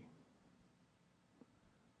me.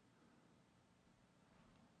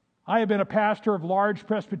 I have been a pastor of large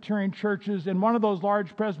Presbyterian churches. In one of those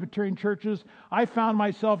large Presbyterian churches, I found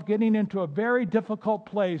myself getting into a very difficult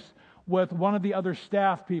place with one of the other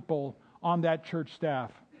staff people on that church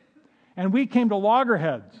staff. And we came to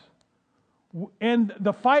loggerheads. And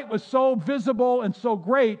the fight was so visible and so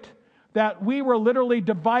great that we were literally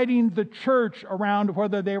dividing the church around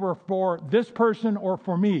whether they were for this person or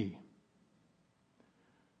for me.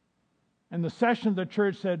 And the session of the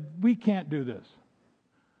church said, we can't do this.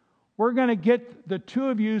 We're going to get the two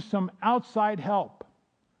of you some outside help,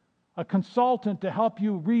 a consultant to help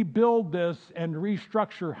you rebuild this and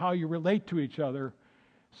restructure how you relate to each other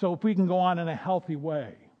so if we can go on in a healthy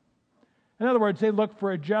way. In other words, they looked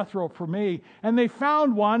for a Jethro for me, and they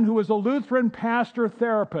found one who was a Lutheran pastor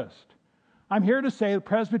therapist. I'm here to say that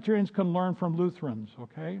Presbyterians can learn from Lutherans,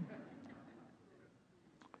 okay?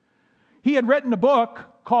 He had written a book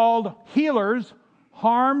called Healers,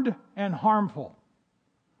 Harmed and Harmful.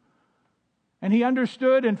 And he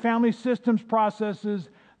understood in family systems processes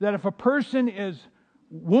that if a person is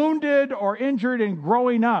wounded or injured in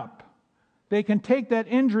growing up, they can take that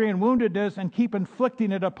injury and woundedness and keep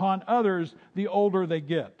inflicting it upon others the older they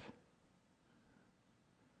get.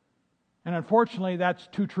 And unfortunately, that's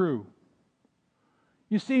too true.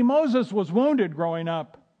 You see, Moses was wounded growing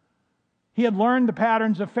up. He had learned the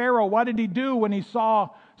patterns of Pharaoh. What did he do when he saw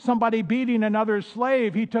somebody beating another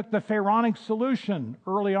slave? He took the Pharaonic solution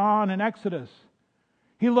early on in Exodus.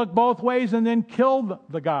 He looked both ways and then killed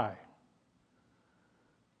the guy.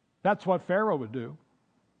 That's what Pharaoh would do.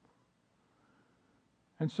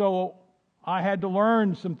 And so I had to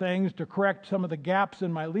learn some things to correct some of the gaps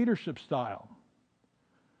in my leadership style.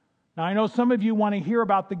 Now, I know some of you want to hear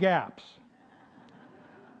about the gaps.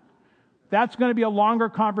 That's going to be a longer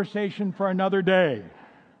conversation for another day.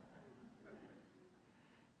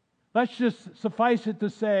 Let's just suffice it to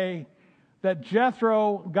say that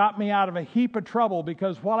Jethro got me out of a heap of trouble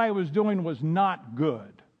because what I was doing was not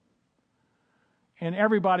good. And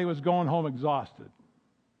everybody was going home exhausted.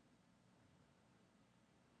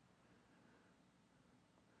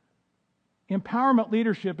 Empowerment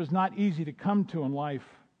leadership is not easy to come to in life.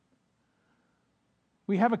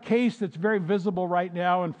 We have a case that's very visible right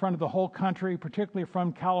now in front of the whole country, particularly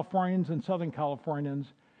from Californians and Southern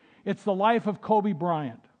Californians. It's the life of Kobe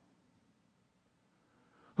Bryant,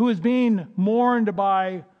 who is being mourned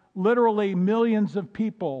by literally millions of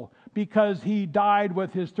people because he died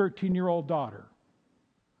with his 13-year-old daughter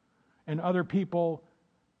and other people.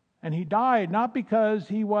 And he died not because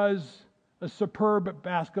he was a superb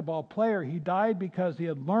basketball player. He died because he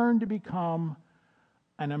had learned to become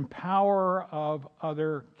an empowerer of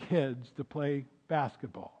other kids to play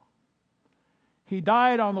basketball. He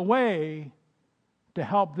died on the way to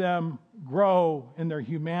help them grow in their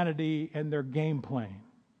humanity and their game playing.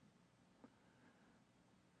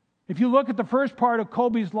 If you look at the first part of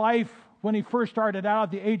Kobe's life, when he first started out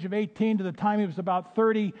at the age of 18 to the time he was about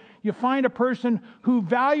 30, you find a person who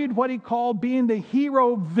valued what he called being the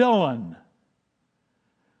hero villain.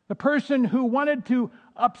 The person who wanted to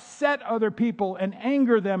upset other people and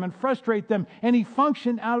anger them and frustrate them. And he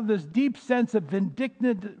functioned out of this deep sense of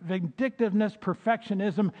vindictiveness,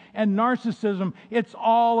 perfectionism, and narcissism. It's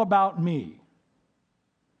all about me.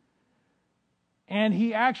 And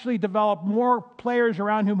he actually developed more players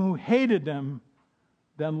around him who hated him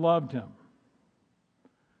than loved him.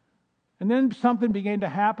 And then something began to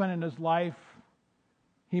happen in his life.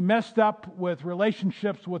 He messed up with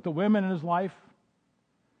relationships with the women in his life.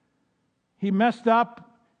 He messed up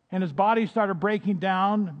and his body started breaking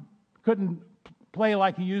down, couldn't play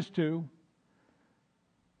like he used to.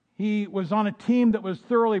 He was on a team that was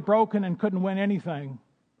thoroughly broken and couldn't win anything.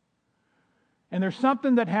 And there's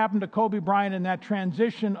something that happened to Kobe Bryant in that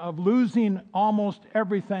transition of losing almost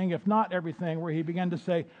everything, if not everything, where he began to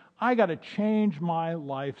say, I got to change my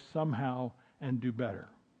life somehow and do better.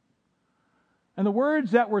 And the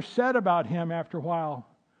words that were said about him after a while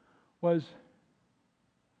was,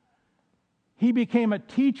 he became a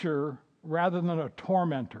teacher rather than a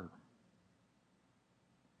tormentor.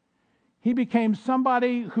 He became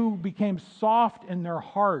somebody who became soft in their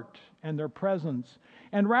heart and their presence.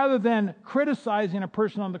 And rather than criticizing a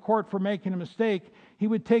person on the court for making a mistake, he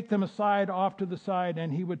would take them aside, off to the side,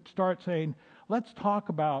 and he would start saying, let's talk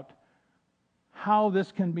about how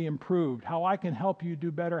this can be improved, how I can help you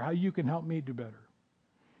do better, how you can help me do better.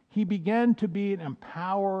 He began to be an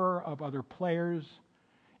empowerer of other players.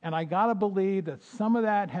 And I got to believe that some of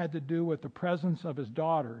that had to do with the presence of his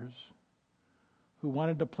daughters who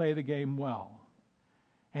wanted to play the game well.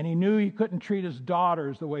 And he knew he couldn't treat his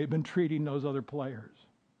daughters the way he'd been treating those other players.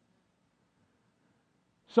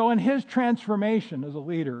 So in his transformation as a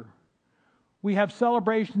leader, we have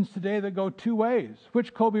celebrations today that go two ways.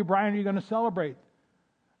 Which Kobe Bryant are you going to celebrate?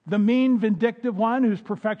 The mean, vindictive one who's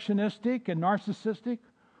perfectionistic and narcissistic,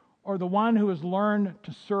 or the one who has learned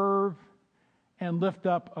to serve and lift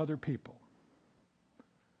up other people?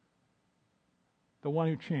 The one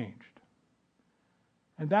who changed.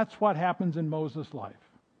 And that's what happens in Moses' life.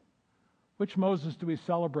 Which Moses do we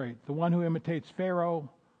celebrate? The one who imitates Pharaoh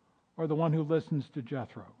or the one who listens to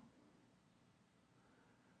Jethro?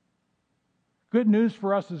 Good news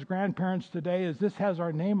for us as grandparents today is this has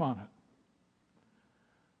our name on it.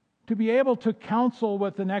 To be able to counsel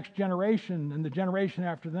with the next generation and the generation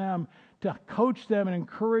after them, to coach them and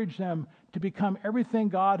encourage them to become everything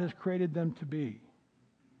God has created them to be.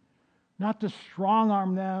 Not to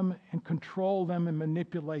strong-arm them and control them and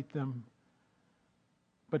manipulate them,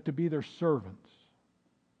 but to be their servants.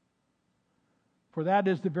 For that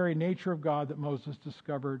is the very nature of God that Moses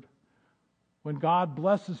discovered. When God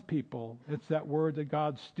blesses people, it's that word that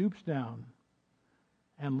God stoops down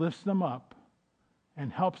and lifts them up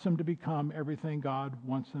and helps them to become everything God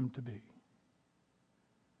wants them to be.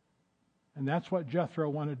 And that's what Jethro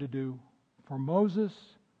wanted to do for Moses,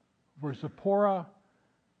 for Zipporah,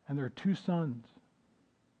 and their two sons.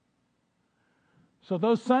 So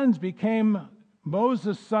those sons became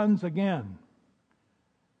Moses' sons again.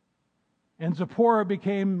 And Zipporah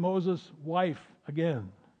became Moses' wife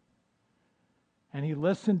again. And he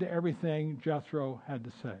listened to everything Jethro had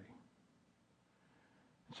to say.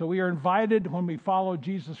 So we are invited, when we follow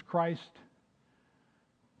Jesus Christ,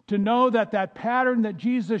 to know that that pattern that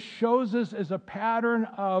Jesus shows us is a pattern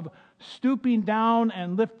of stooping down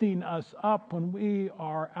and lifting us up when we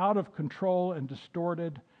are out of control and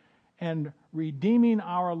distorted, and redeeming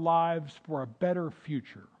our lives for a better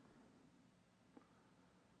future.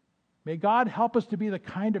 May God help us to be the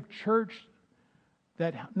kind of church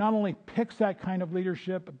that not only picks that kind of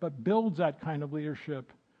leadership, but builds that kind of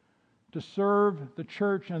leadership to serve the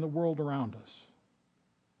church and the world around us.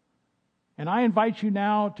 And I invite you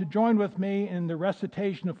now to join with me in the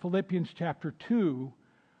recitation of Philippians chapter 2,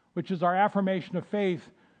 which is our affirmation of faith,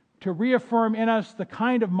 to reaffirm in us the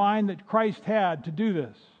kind of mind that Christ had to do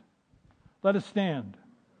this. Let us stand.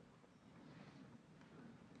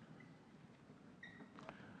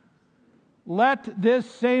 Let this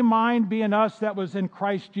same mind be in us that was in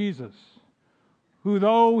Christ Jesus, who,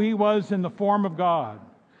 though he was in the form of God,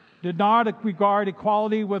 did not regard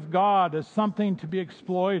equality with God as something to be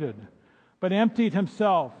exploited, but emptied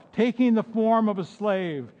himself, taking the form of a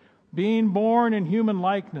slave, being born in human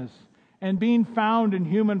likeness, and being found in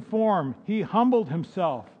human form, he humbled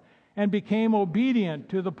himself and became obedient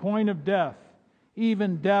to the point of death,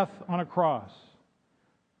 even death on a cross.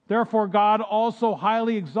 Therefore God also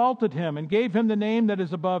highly exalted him and gave him the name that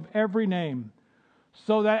is above every name,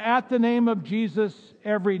 so that at the name of Jesus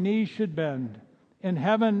every knee should bend, in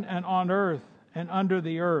heaven and on earth and under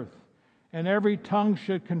the earth, and every tongue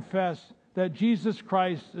should confess that Jesus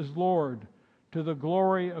Christ is Lord, to the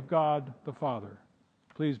glory of God the Father.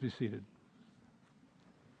 Please be seated.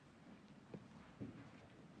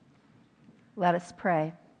 Let us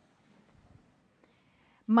pray.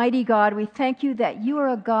 Mighty God, we thank you that you are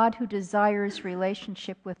a God who desires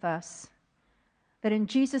relationship with us, that in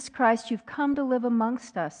Jesus Christ you've come to live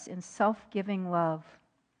amongst us in self-giving love.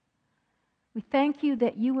 We thank you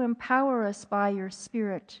that you empower us by your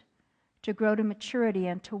Spirit to grow to maturity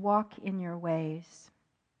and to walk in your ways.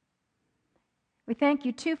 We thank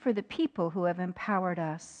you, too, for the people who have empowered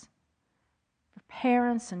us, for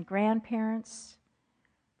parents and grandparents,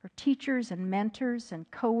 for teachers and mentors and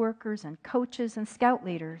co-workers and coaches and scout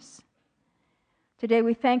leaders. Today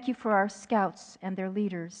we thank you for our scouts and their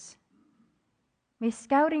leaders. May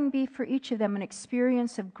scouting be for each of them an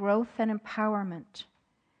experience of growth and empowerment.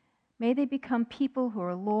 May they become people who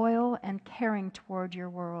are loyal and caring toward your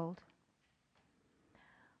world.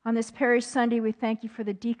 On this Parish Sunday, we thank you for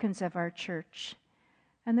the deacons of our church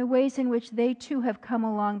and the ways in which they too have come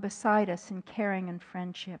along beside us in caring and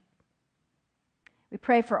friendship. We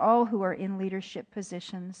pray for all who are in leadership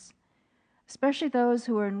positions, especially those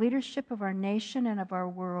who are in leadership of our nation and of our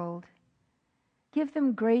world. Give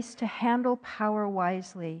them grace to handle power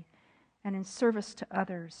wisely and in service to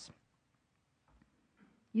others.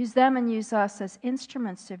 Use them and use us as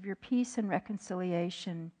instruments of your peace and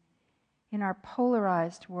reconciliation in our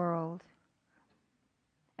polarized world.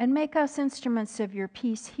 And make us instruments of your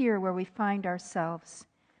peace here where we find ourselves,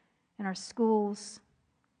 in our schools,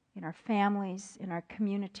 in our families, in our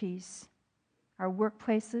communities, our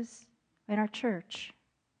workplaces, in our church.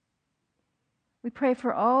 We pray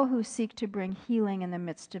for all who seek to bring healing in the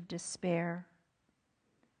midst of despair,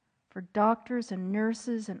 for doctors and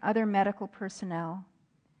nurses and other medical personnel,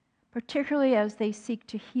 particularly as they seek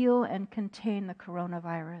to heal and contain the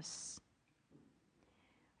coronavirus.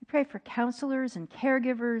 We pray for counselors and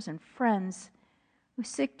caregivers and friends who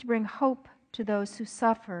seek to bring hope to those who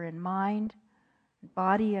suffer in mind,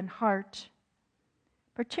 body, and heart,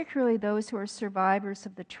 particularly those who are survivors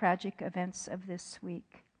of the tragic events of this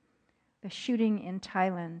week, the shooting in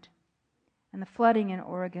Thailand and the flooding in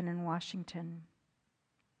Oregon and Washington.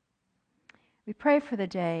 We pray for the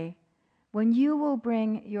day when you will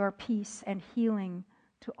bring your peace and healing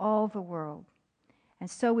to all the world. And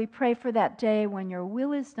so we pray for that day when your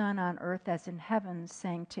will is done on earth as in heaven,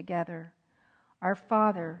 saying together, Our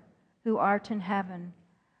Father, who art in heaven,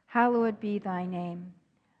 hallowed be thy name.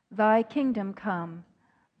 Thy kingdom come,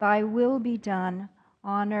 thy will be done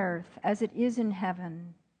on earth as it is in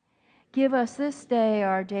heaven. Give us this day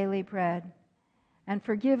our daily bread, and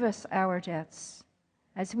forgive us our debts,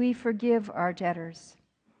 as we forgive our debtors.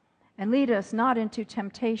 And lead us not into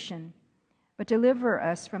temptation, but deliver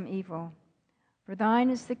us from evil. For thine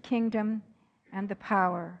is the kingdom, and the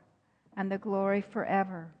power, and the glory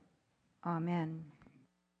forever. Amen.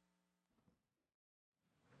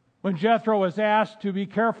 When Jethro was asked to be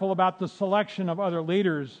careful about the selection of other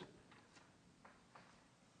leaders,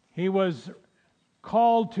 he was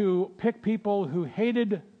called to pick people who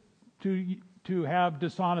hated to have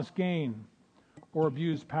dishonest gain or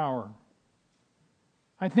abuse power.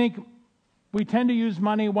 I think we tend to use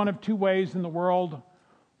money one of two ways in the world: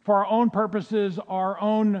 for our own purposes, our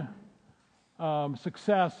own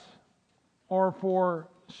success, or for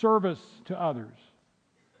service to others.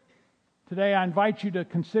 Today, I invite you to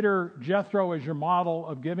consider Jethro as your model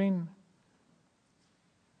of giving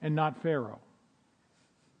and not Pharaoh.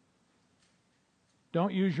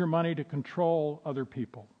 Don't use your money to control other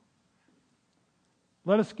people.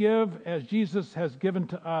 Let us give as Jesus has given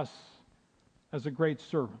to us as a great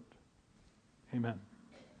servant. Amen.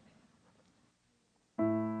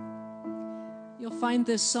 You'll find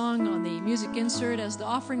this song on the music insert as the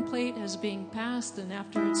offering plate is being passed, and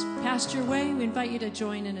after it's passed your way, we invite you to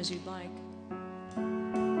join in as you'd like.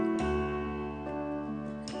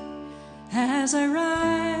 As I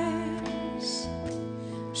rise,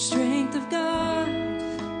 strength of God,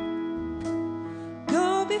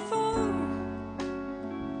 go before,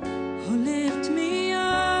 oh, lift me up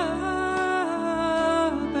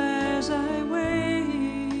as I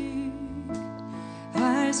wake,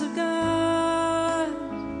 eyes of God,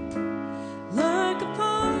 look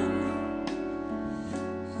upon,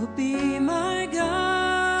 oh, be my God.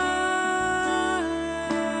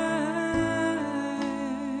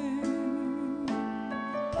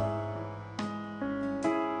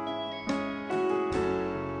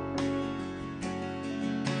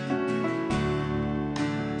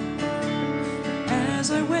 As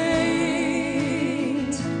I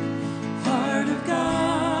wait, heart of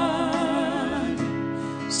God,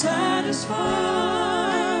 satisfy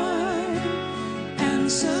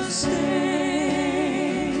and sustain.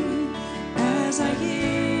 As I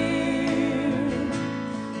hear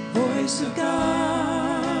voice of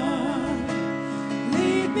God,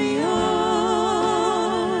 lead me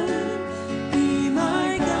on, be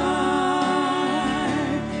my guide,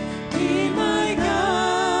 be my guide.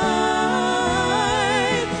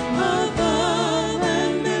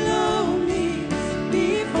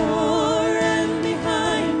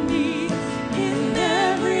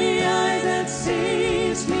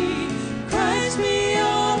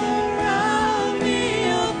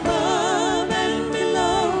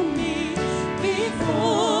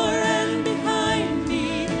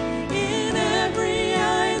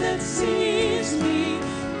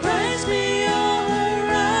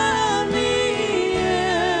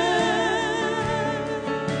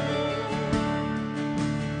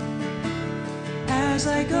 As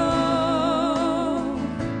I go,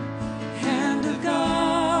 hand of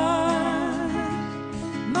God,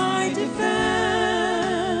 my defense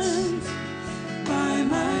by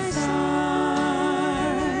my side.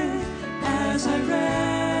 As I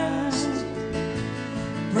rest,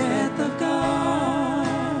 breath of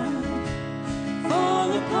God,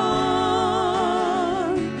 fall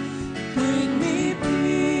upon, bring me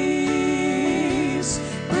peace,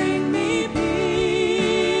 bring me peace.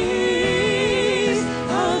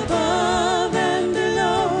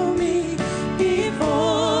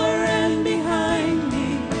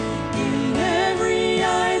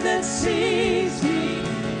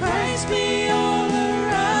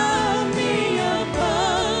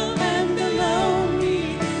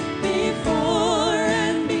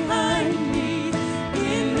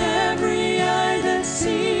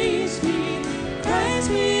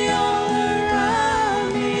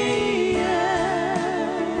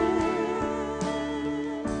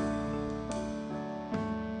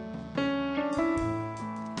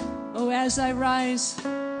 As I rise,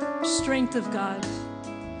 strength of God,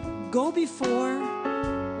 go before,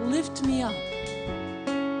 lift me up.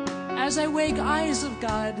 As I wake, eyes of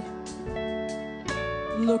God,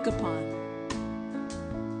 look upon,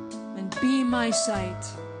 and be my sight,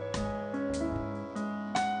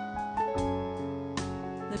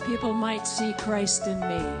 that people might see Christ in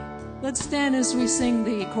me. Let's stand as we sing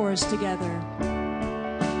the chorus together.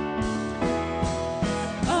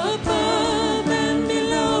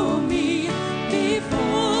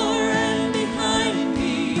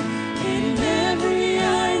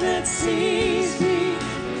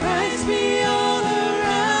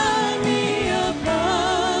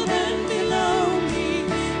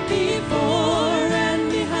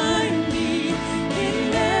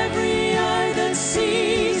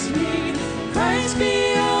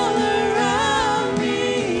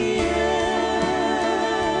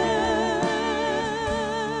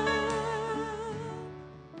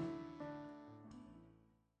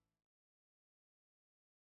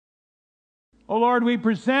 O Lord, we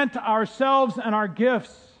present ourselves and our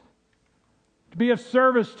gifts to be of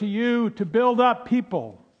service to you, to build up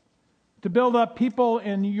people, to build up people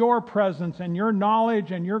in your presence and your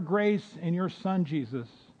knowledge and your grace in your Son, Jesus,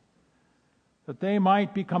 that they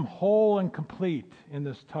might become whole and complete in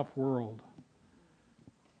this tough world.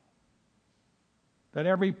 That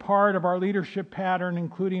every part of our leadership pattern,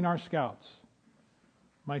 including our scouts,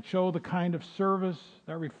 might show the kind of service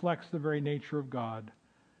that reflects the very nature of God.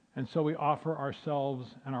 And so we offer ourselves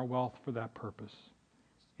and our wealth for that purpose.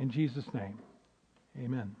 In Jesus' name,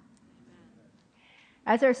 amen.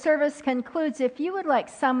 As our service concludes, if you would like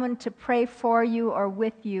someone to pray for you or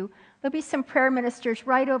with you, there'll be some prayer ministers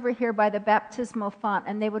right over here by the baptismal font,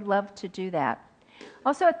 and they would love to do that.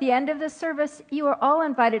 Also, at the end of the service, you are all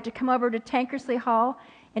invited to come over to Tankersley Hall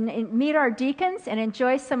and meet our deacons and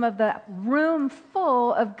enjoy some of the room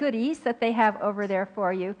full of goodies that they have over there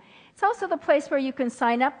for you. It's also the place where you can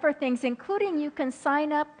sign up for things, including you can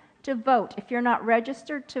sign up to vote. If you're not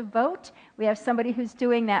registered to vote, we have somebody who's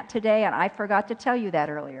doing that today, and I forgot to tell you that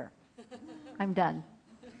earlier. I'm done.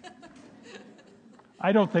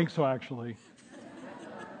 I don't think so, actually.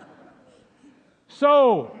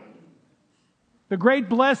 So, the great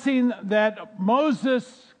blessing that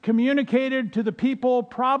Moses communicated to the people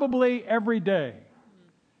probably every day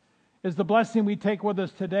is the blessing we take with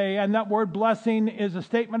us today. And that word blessing is a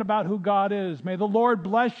statement about who God is. May the Lord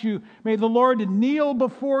bless you. May the Lord kneel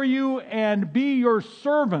before you and be your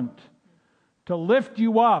servant to lift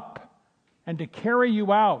you up and to carry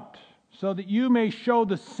you out so that you may show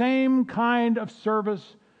the same kind of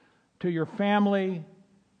service to your family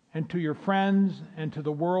and to your friends and to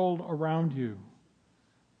the world around you.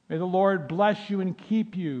 May the Lord bless you and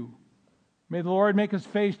keep you. May the Lord make his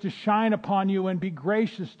face to shine upon you and be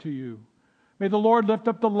gracious to you. May the Lord lift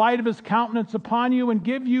up the light of his countenance upon you and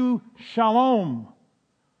give you shalom,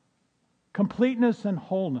 completeness and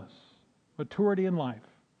wholeness, maturity in life.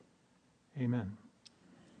 Amen.